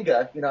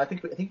Zynga. I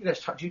think you guys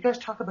talk. Do you guys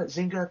talk about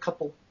Zynga a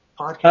couple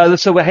podcasts?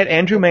 So we had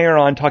Andrew Mayer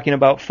on talking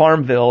about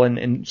Farmville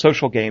and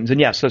social games,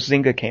 and so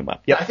Zynga came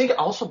up. Yeah, I think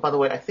also, by the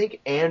way, I think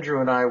Andrew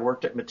and I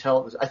worked at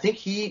Mattel. I think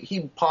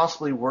he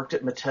possibly worked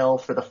at Mattel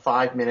for the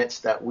 5 minutes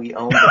that we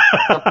owned the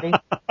company.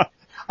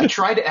 I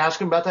tried to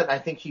ask him about that, and I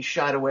think he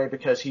shied away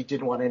because he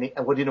didn't want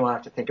to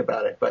have to think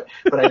about it. But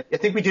I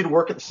think we did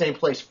work at the same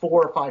place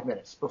 4 or 5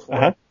 minutes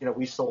before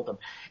we sold them.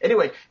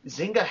 Anyway,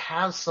 Zynga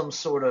has some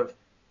sort of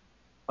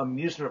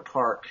amusement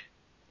park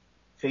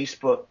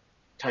Facebook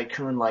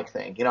tycoon-like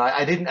thing.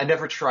 I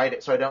never tried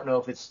it, so I don't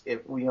know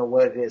if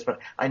what it is. But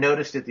I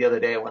noticed it the other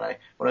day when I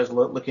was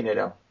looking at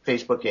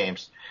Facebook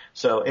games.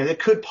 So and it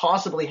could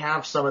possibly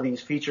have some of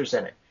these features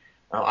in it.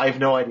 I have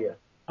no idea.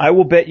 I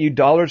will bet you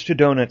dollars to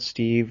donuts,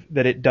 Steve,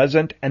 that it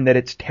doesn't and that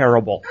it's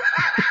terrible.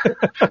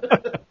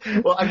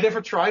 Well, I've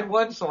never tried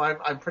one, so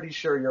I'm pretty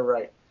sure you're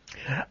right.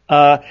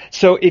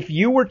 So if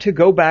you were to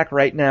go back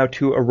right now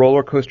to a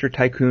Roller Coaster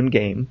Tycoon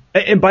game,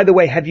 and by the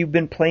way, have you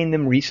been playing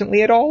them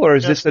recently at all, or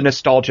is this a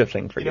nostalgia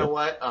thing for you? You know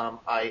what?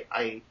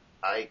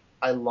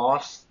 I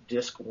lost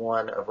disc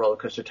 1 of Roller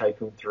Coaster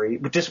Tycoon 3,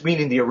 but just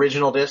meaning the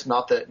original disc,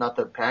 not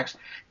the packs,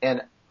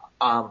 and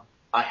I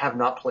have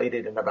not played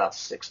it in about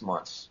 6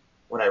 months.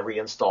 When I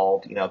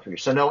reinstalled, 3.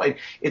 So no,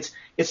 it's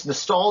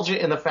nostalgia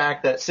in the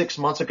fact that 6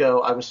 months ago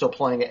I was still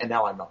playing it and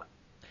now I'm not.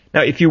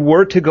 Now, if you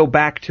were to go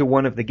back to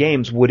one of the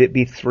games, would it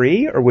be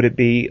 3 or would it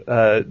be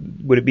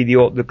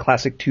the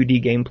classic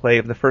 2D gameplay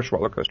of the first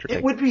Roller Coaster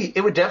Tycoon?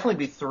 It would definitely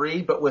be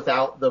 3, but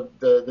without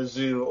the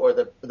zoo or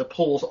the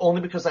pools,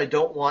 only because I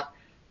don't want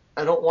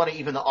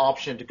even the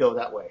option to go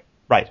that way.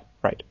 Right.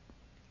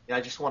 I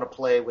just want to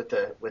play with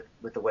the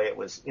way it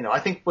was. I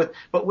think with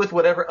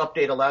whatever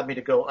update allowed me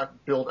to go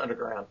build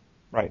underground.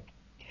 Right.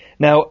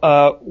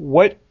 Now,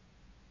 what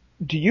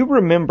do you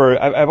remember?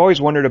 I've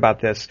always wondered about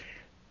this.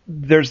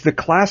 There's the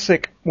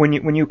classic when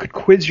you could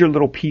quiz your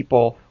little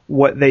people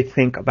what they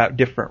think about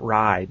different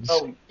rides.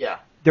 Oh yeah.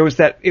 There was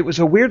that. It was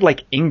a weird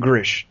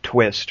English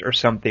twist or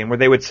something where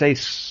they would say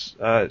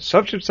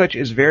such and such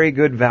is very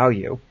good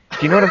value. Do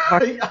you know what I'm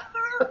talking?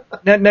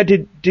 Now,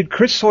 did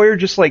Chris Sawyer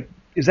just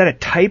is that a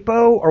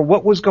typo or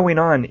what was going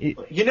on? He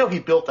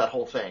built that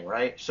whole thing,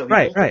 right? So he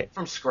built it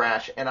from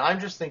scratch, and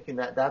I'm just thinking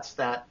that's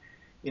that.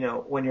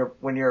 When you're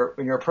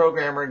a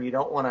programmer and you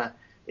don't want to,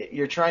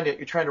 you're trying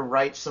to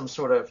write some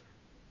sort of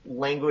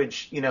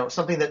language,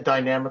 something that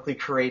dynamically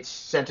creates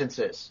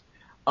sentences.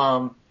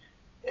 You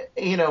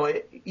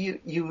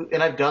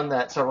and I've done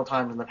that several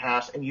times in the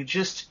past, and you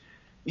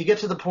get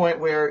to the point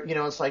where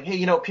it's like,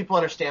 hey, people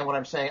understand what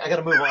I'm saying. I got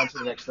to move on to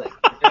the next thing.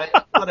 Okay?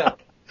 Whatever.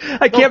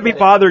 I can't be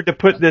bothered to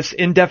put this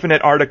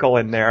indefinite article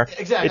in there.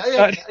 Exactly.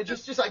 I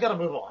got to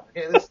move on.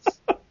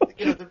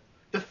 Okay.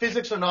 The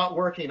physics are not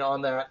working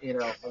on that.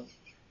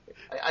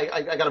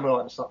 I got to move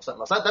on to something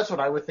else. That's what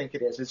I would think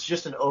it is. It's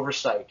just an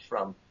oversight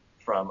from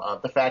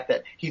the fact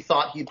that he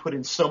thought he'd put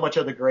in so much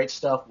other great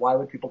stuff. Why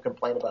would people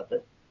complain about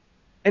that?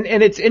 And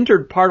it's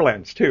entered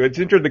parlance too. It's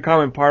entered the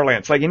common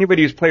parlance. Like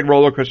anybody who's played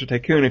Roller Coaster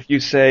Tycoon, if you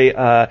say,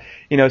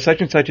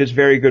 such and such is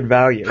very good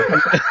value,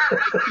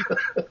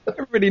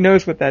 everybody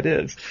knows what that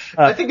is.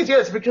 I think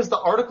it's because the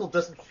article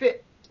doesn't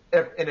fit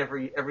in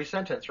every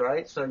sentence,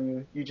 right? So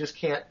you just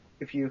can't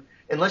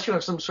unless you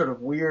have some sort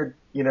of weird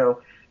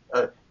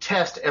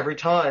test every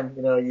time,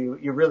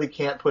 you really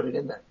can't put it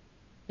in there.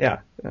 Yeah.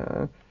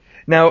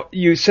 Now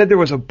you said there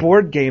was a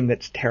board game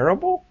that's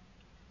terrible.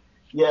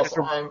 Yes,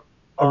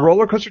 a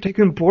Roller Coaster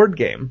Tycoon board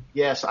game.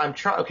 Yes, I'm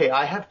trying. Okay,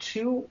 I have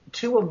two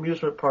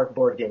amusement park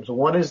board games.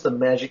 One is the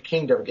Magic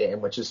Kingdom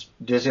game, which is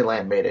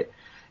Disneyland made it,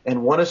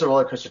 and one is a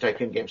Roller Coaster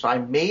Tycoon game. So I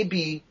may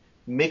be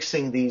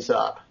mixing these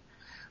up,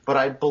 but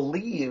I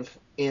believe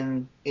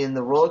in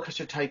the Roller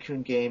Coaster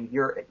Tycoon game,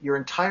 your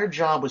entire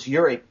job was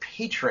you're a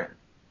patron.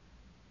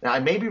 Now I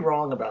may be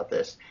wrong about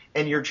this,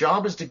 and your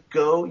job is to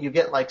go. You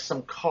get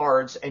some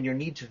cards, and you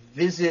need to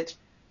visit.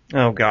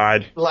 Oh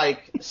God! A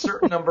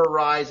certain number of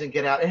rides and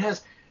get out. It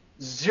has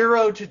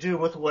zero to do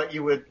with what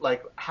you would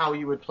how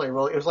you would play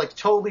roller. It was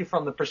totally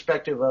from the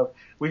perspective of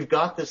we've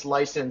got this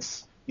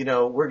license,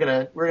 we're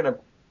gonna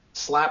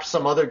slap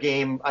some other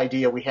game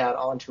idea we had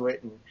onto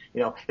it,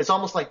 and it's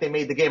almost like they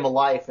made the game of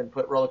life and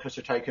put Roller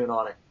Coaster Tycoon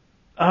on it.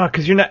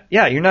 Because you're not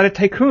a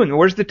tycoon.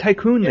 Where's the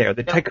tycoon there?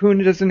 The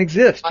tycoon doesn't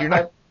exist. You're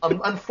not.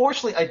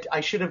 Unfortunately,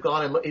 I should have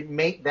gone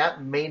and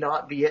that may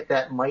not be it.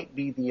 That might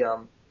be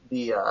the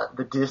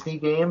Disney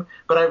game,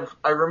 but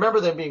I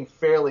remember them being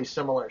fairly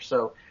similar.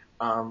 So.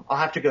 I'll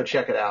have to go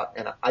check it out,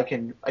 and I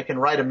can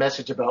write a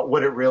message about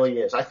what it really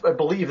is. I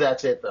believe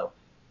that's it, though.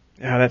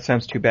 Yeah, that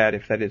sounds too bad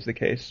if that is the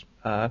case.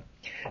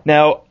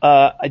 Now,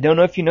 I don't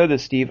know if you know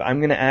this, Steve.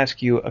 I'm going to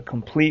ask you a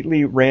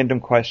completely random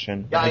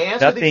question. Yeah, I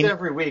answer these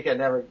every week. I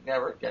never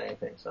get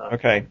anything. So.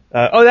 Okay.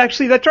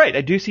 Actually, that's right.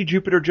 I do see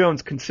Jupiter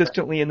Jones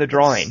consistently in the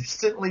drawing.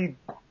 Consistently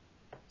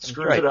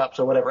screws it up,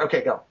 so whatever.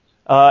 Okay, go.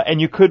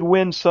 And you could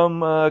win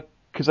some...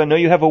 because I know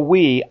you have a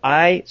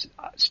Wii.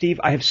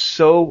 Steve, I have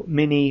so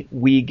many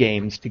Wii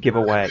games to give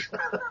away.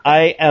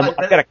 I've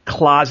got a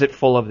closet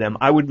full of them.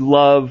 I would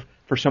love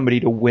for somebody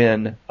to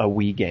win a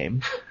Wii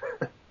game.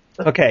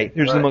 Okay,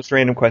 here's the most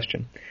random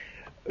question.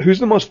 Who's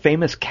the most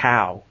famous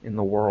cow in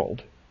the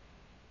world?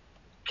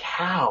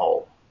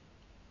 Cow?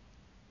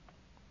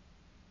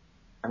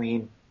 I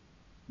mean,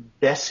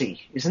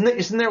 Bessie. Isn't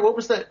there, what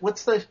was that,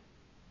 what's the,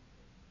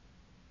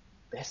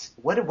 Bessie,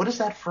 what is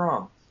that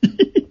from?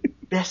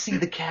 Bessie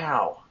the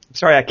cow.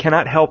 Sorry, I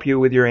cannot help you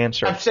with your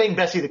answer. I'm saying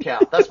Bessie the cow.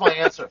 That's my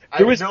answer.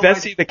 Who is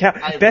Bessie the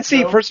cow?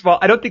 Bessie, first of all,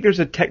 I don't think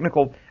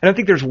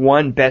there's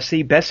one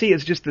Bessie. Bessie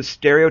is just the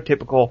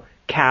stereotypical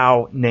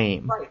cow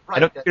name. Right. I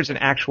don't think there's an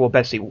actual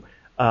Bessie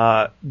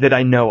that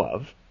I know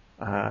of.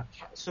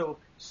 So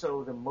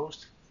the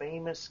most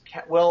famous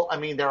cow. Well, I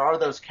mean, there are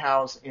those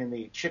cows in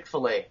the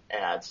Chick-fil-A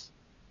ads.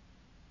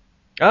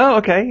 Oh,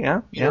 okay,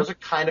 yeah. Those are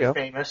kind of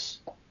famous.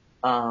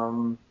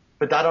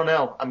 But I don't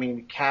know. I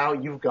mean, cow,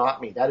 you've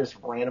got me. That is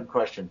a random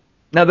question.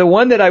 Now, the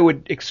one that I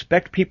would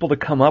expect people to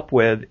come up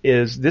with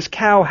is this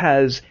cow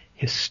has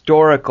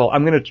historical...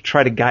 I'm going to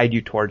try to guide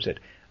you towards it,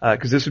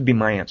 because this would be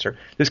my answer.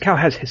 This cow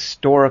has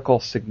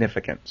historical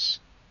significance.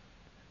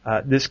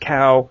 This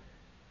cow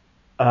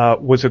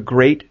was a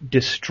great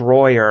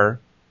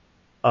destroyer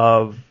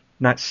of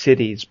not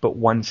cities, but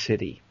one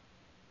city.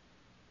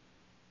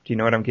 Do you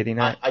know what I'm getting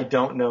at? I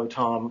don't know,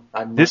 Tom.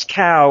 This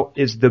cow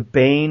is the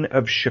bane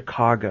of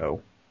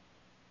Chicago.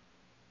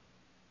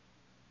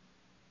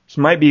 This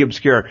might be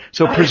obscure.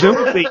 So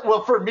presumably,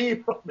 well, for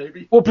me,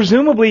 maybe. Well,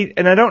 presumably,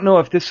 and I don't know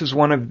if this is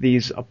one of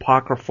these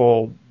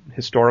apocryphal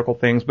historical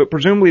things, but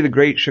presumably the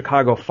Great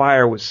Chicago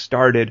Fire was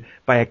started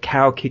by a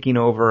cow kicking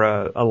over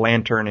a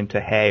lantern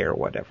into hay or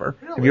whatever.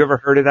 Really? Have you ever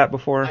heard of that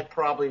before? I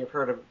probably have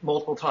heard of it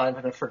multiple times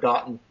and have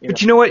forgotten.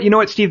 But you know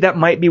what, Steve? That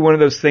might be one of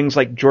those things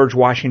like George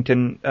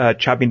Washington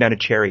chopping down a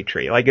cherry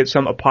tree. Like it's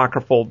some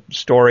apocryphal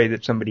story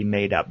that somebody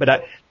made up.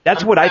 But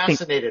that's what I think. I'm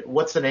fascinated.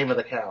 What's the name of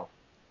the cow?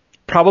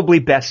 Probably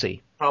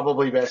Bessie.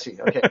 Probably Bessie.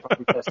 Okay,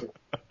 probably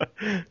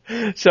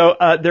Bessie. So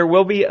there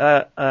will be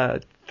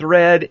a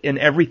thread in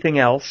everything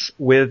else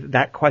with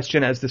that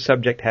question as the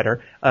subject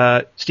header.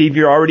 Steve,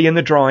 you're already in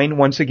the drawing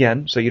once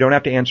again, so you don't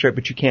have to answer it,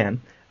 but you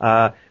can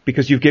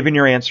because you've given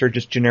your answer,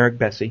 just generic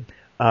Bessie.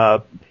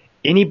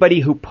 Anybody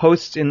who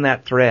posts in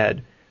that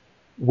thread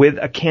with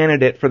a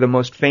candidate for the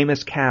most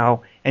famous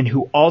cow and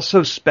who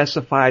also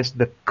specifies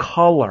the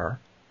color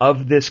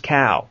of this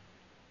cow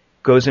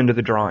goes into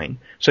the drawing.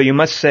 So you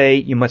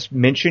must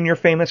mention your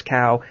famous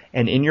cow,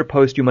 and in your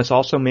post you must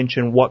also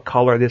mention what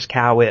color this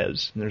cow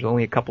is. And there's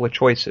only a couple of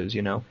choices,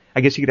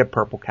 I guess you could have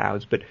purple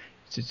cows, but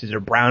is it a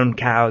brown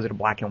cow? Is it a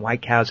black and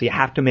white cow? So you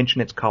have to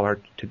mention its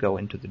color to go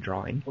into the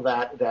drawing.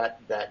 Well,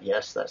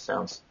 yes, that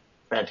sounds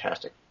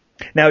fantastic.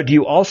 Now, do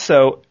you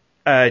also,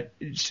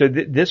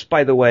 this,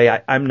 by the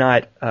way, I'm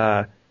not,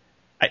 I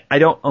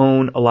don't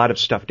own a lot of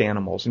stuffed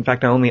animals. In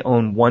fact, I only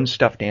own one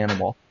stuffed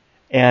animal.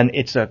 And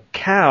it's a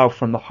cow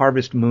from the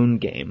Harvest Moon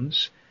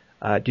games.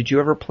 Did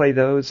you ever play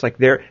those? Like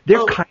they're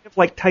kind of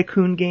like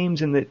tycoon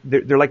games, and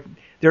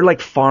they're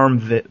like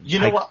farm. You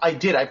know what? I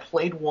did. I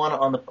played one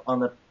on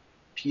the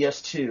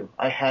PS2.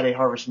 I had a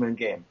Harvest Moon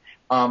game,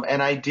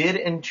 and I did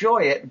enjoy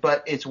it.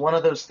 But it's one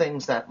of those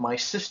things that my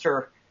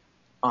sister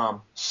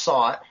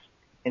saw it,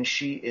 and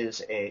she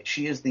is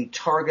the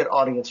target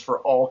audience for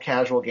all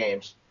casual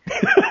games.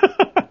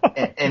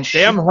 and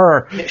damn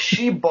her!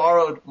 She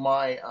borrowed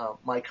my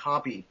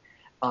copy.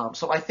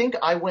 So I think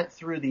I went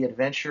through the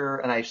adventure,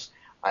 and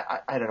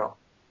I don't know.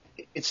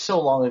 It's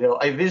so long ago.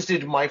 I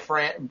visited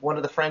one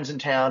of the friends in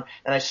town,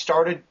 and I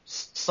started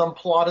some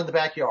plot in the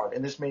backyard.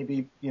 And this may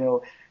be,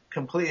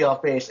 completely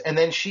off base. And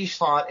then she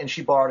saw it, and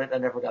she borrowed it,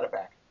 and I never got it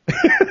back.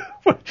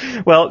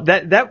 Well,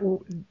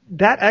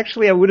 that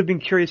actually I would have been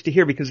curious to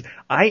hear, because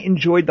I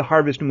enjoyed the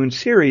Harvest Moon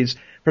series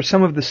for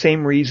some of the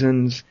same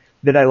reasons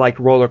that I liked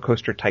Roller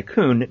Coaster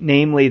Tycoon,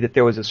 namely that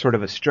there was a sort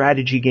of a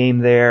strategy game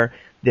there,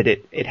 that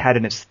it had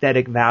an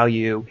aesthetic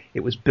value,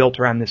 it was built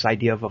around this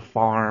idea of a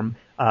farm.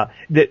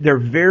 They're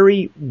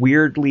very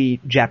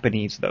weirdly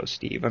Japanese, though,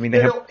 Steve. I mean,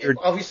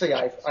 obviously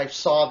I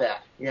saw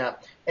that, yeah.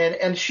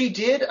 And she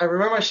did. I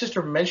remember my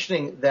sister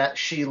mentioning that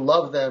she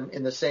loved them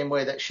in the same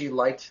way that she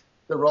liked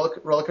the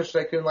Roller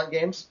Coaster Tycoon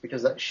games,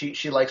 because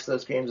she likes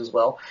those games as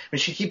well.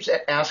 And she keeps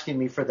asking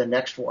me for the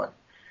next one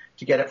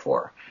to get it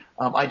for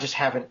her. I just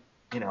haven't,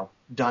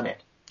 done it.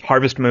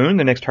 Harvest Moon,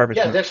 the next Harvest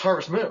Moon. Yeah, next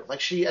Harvest Moon.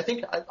 I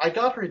think I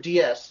got her a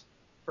DS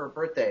for her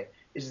birthday.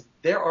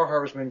 There are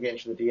Harvest Moon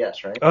games for the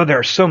DS, right? Oh, there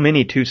are so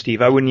many too,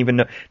 Steve. I wouldn't even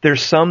know.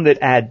 There's some that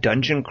add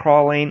dungeon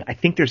crawling. I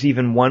think there's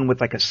even one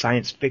with like a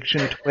science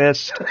fiction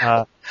twist.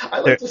 I'd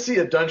like to see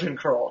a dungeon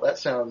crawl. That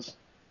sounds.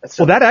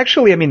 Well, that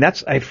actually,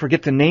 I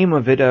forget the name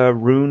of it,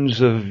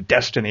 Runes of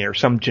Destiny or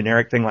some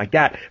generic thing like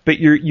that. But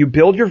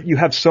you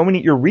have so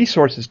many, your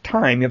resources,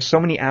 time, you have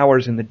so many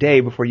hours in the day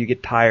before you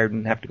get tired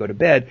and have to go to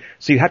bed.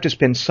 So you have to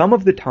spend some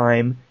of the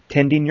time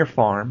tending your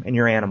farm and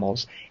your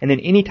animals. And then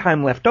any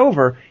time left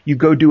over, you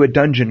go do a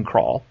dungeon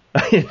crawl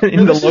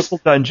in the local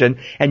dungeon,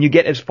 and you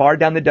get as far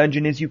down the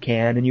dungeon as you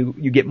can, and you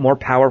get more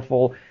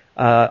powerful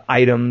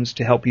items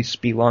to help you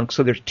spelunk.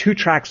 So there's two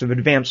tracks of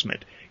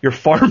advancement. You're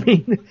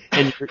farming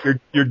and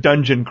you're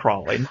dungeon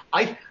crawling.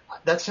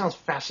 That sounds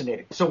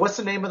fascinating. So what's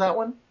the name of that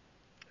one?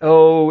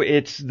 Oh,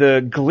 it's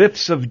the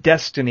Glyphs of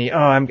Destiny.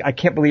 Oh, I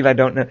can't believe I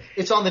don't know.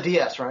 It's on the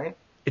DS, right?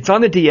 It's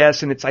on the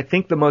DS, and it's, I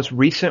think, the most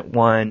recent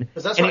one.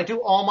 Because that's why I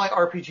do all my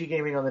RPG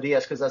gaming on the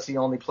DS, because that's the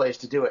only place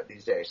to do it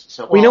these days.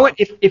 So, well, you know what?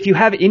 If you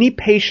have any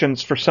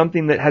patience for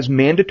something that has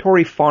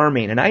mandatory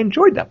farming, and I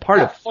enjoyed that part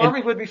of it.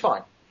 Farming would be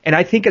fun. And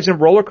I think as a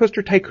Roller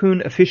Coaster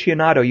Tycoon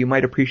aficionado, you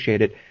might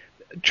appreciate it.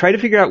 Try to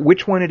figure out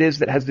which one it is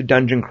that has the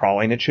dungeon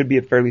crawling. It should be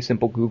a fairly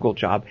simple Google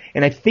job.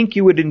 And I think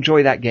you would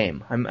enjoy that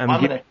game. I'm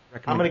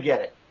gonna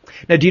get it.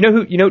 Now, do you know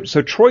who,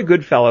 so Troy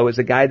Goodfellow is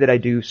a guy that I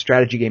do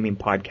strategy gaming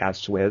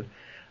podcasts with.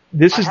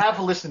 I have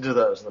listened to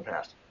those in the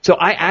past. So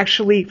I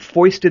actually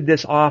foisted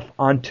this off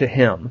onto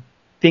him,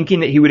 thinking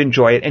that he would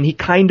enjoy it, and he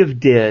kind of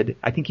did.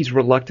 I think he's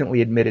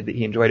reluctantly admitted that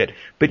he enjoyed it.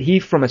 But he,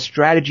 from a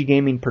strategy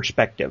gaming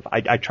perspective,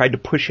 I tried to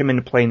push him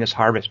into playing this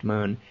Harvest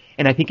Moon,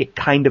 and I think it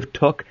kind of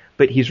took,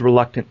 but he's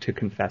reluctant to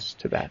confess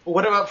to that. Well,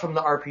 what about from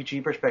the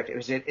RPG perspective?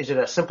 Is it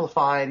a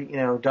simplified,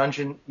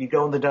 dungeon? You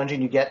go in the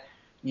dungeon,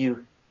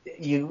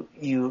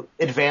 you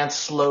advance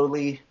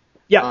slowly.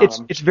 Yeah,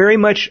 it's very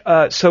much.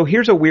 So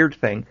here's a weird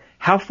thing.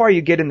 How far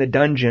you get in the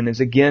dungeon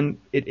is, again,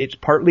 it's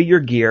partly your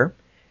gear.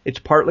 It's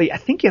partly, I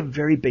think you have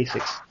very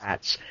basic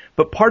stats,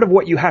 but part of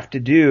what you have to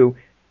do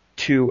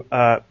to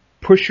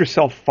push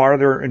yourself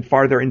farther and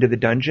farther into the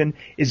dungeon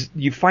is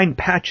you find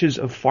patches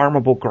of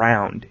farmable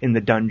ground in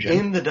the dungeon.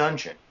 In the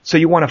dungeon. So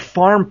you want to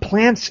farm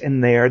plants in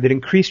there that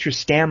increase your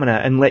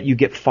stamina and let you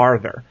get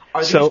farther.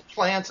 Are these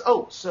plants?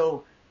 Oh,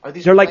 so are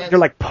these? They're plants,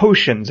 like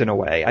potions in a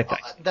way, I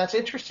think. That's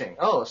interesting.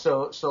 Oh,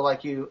 so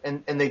like you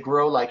and they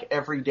grow like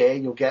every day.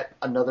 You'll get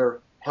another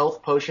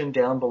health potion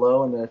down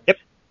below in the. Yep.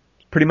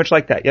 Pretty much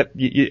like that. Yep.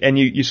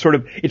 You sort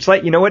of, it's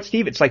like, you know what,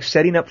 Steve? It's like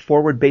setting up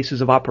forward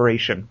bases of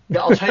operation.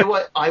 Yeah, I'll tell you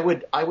what, I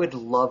would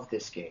love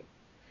this game.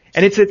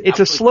 And it's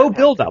a slow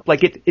build up.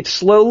 Like it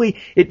slowly,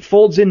 it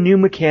folds in new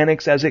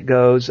mechanics as it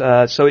goes.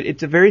 So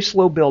it's a very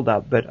slow build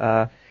up,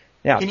 but,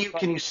 yeah.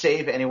 Can you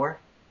save anywhere?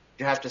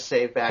 Do you have to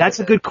save back? That's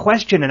a good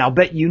question, and I'll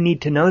bet you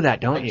need to know that,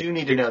 don't you? I do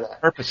need to know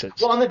that. Purposes.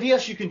 Well, on the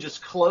DS you can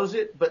just close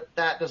it, but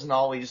that doesn't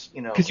always,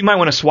 Because you might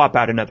want to swap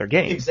out another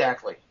game.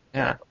 Exactly.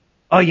 Yeah.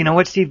 Oh, you know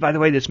what, Steve? By the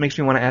way, this makes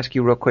me want to ask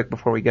you real quick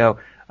before we go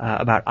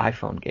about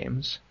iPhone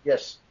games.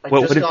 Yes, I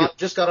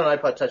just got an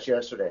iPod Touch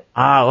yesterday.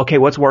 Ah, okay.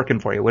 What's working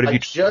for you? What have you?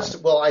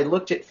 I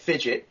looked at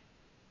Fidget.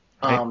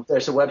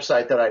 There's a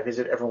website that I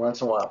visit every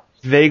once in a while.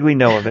 Vaguely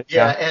know of it.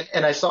 Yeah,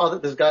 and I saw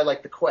that this guy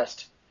liked the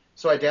Quest,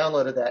 so I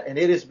downloaded that, and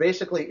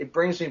it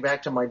brings me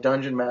back to my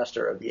Dungeon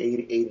Master of the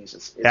 80s.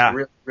 It's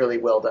really, really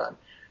well done.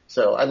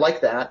 So I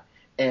like that,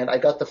 and I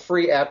got the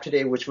free app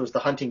today, which was the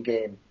hunting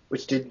game.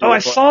 Which did I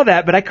saw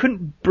that, but I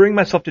couldn't bring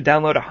myself to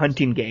download a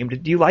hunting game.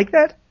 Do you like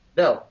that?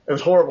 No, it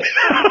was horrible.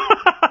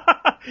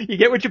 You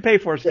get what you pay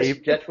for, Steve. Yes,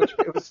 you get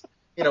it was,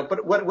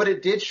 but what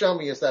it did show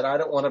me is that I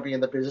don't want to be in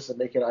the business of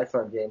making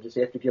iPhone games that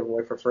you have to give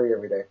away for free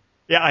every day.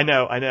 Yeah, I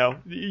know.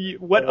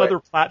 What other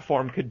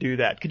platform could do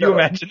that? Could you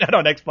imagine that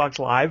on Xbox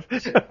Live?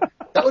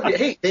 That would be,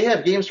 hey, they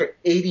have games for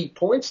 80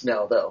 points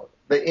now, though.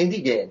 The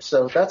indie games,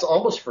 so that's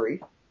almost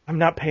free. I'm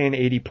not paying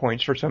 80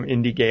 points for some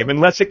indie game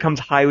unless it comes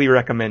highly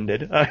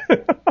recommended.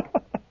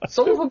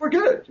 Some of them were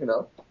good,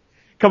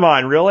 Come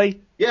on,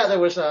 really? Yeah, there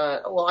was I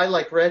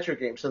like retro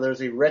games, so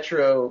there's a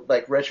retro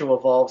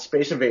evolved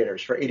Space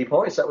Invaders for 80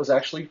 points. That was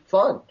actually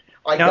fun.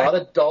 I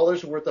got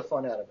 $1 worth of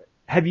fun out of it.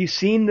 Have you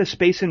seen the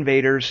Space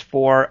Invaders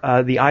for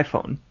the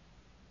iPhone?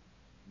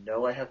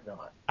 No, I have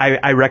not.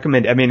 I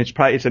recommend. I mean, it's a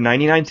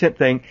 99-cent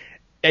thing.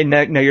 And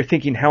now you're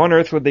thinking, how on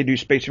earth would they do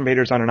Space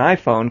Invaders on an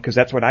iPhone? Because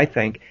that's what I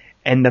think.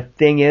 And the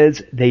thing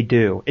is, they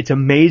do. It's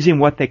amazing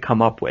what they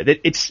come up with.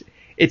 It's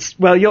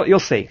well, you'll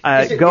see.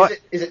 Is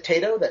it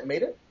Taito that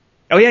made it?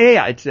 Oh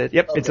yeah. It's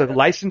a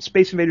licensed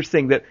Space Invaders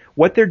thing. That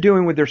what they're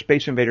doing with their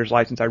Space Invaders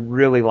license, I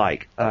really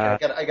like.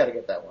 Okay, I gotta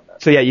get that one.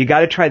 So yeah, you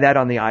gotta try that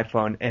on the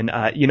iPhone. And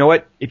you know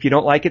what? If you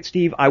don't like it,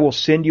 Steve, I will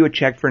send you a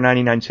check for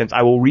 99 cents.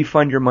 I will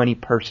refund your money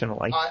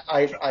personally.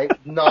 I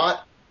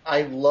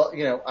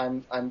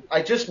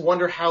just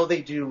wonder how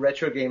they do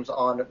retro games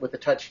with the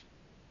touch,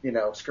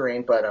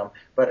 screen. But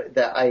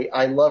that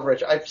I love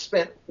retro. I've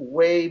spent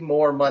way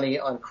more money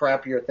on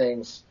crappier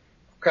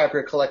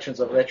collections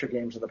of retro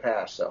games in the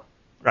past. So.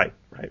 Right.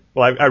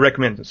 Well, I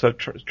recommend it. So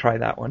try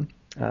that one.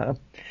 Well,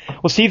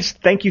 Steve,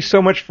 thank you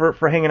so much for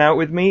hanging out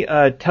with me.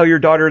 Tell your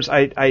daughters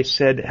I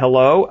said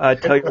hello.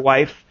 Tell your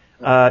wife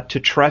to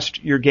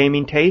trust your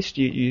gaming taste.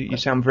 You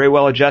sound very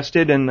well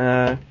adjusted, and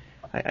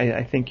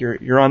I think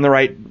you're on the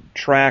right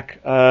track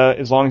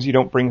as long as you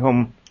don't bring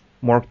home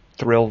more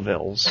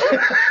Thrillvilles.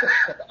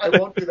 I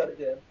won't do that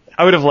again.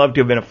 I would have loved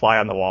to have been a fly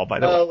on the wall, by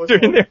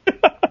the way.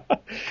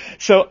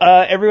 So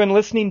everyone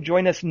listening,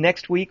 join us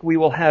next week. We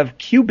will have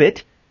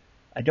Qubit.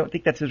 I don't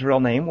think that's his real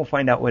name. We'll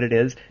find out what it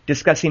is.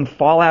 Discussing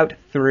Fallout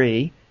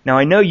 3. Now,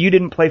 I know you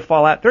didn't play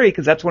Fallout 3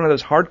 because that's one of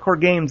those hardcore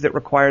games that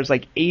requires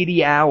like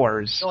 80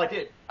 hours. No, I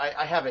did.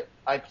 I have it.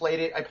 I played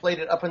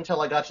it up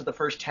until I got to the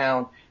first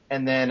town,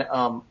 and then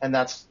and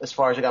that's as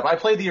far as I got. But I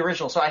played the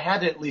original, so I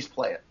had to at least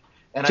play it.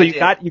 And so you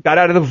got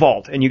out of the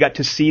vault, and you got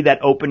to see that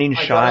opening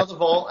shot. I got out of the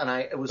vault, and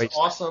it was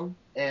awesome,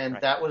 and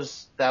that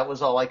was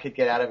all I could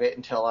get out of it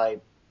until I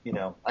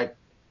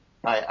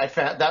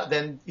found that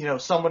then,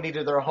 someone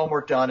needed their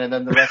homework done, and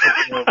then the rest of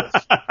the year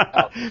was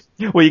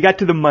out. Well, you got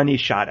to the money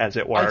shot, as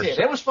it were. I did.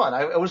 It was fun.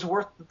 It was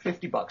worth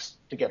 $50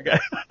 to get there.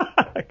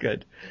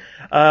 Good.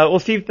 Well,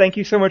 Steve, thank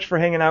you so much for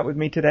hanging out with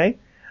me today.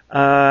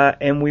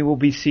 And we will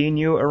be seeing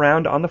you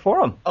around on the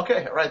forum.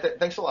 Okay. All right.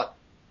 Thanks a lot.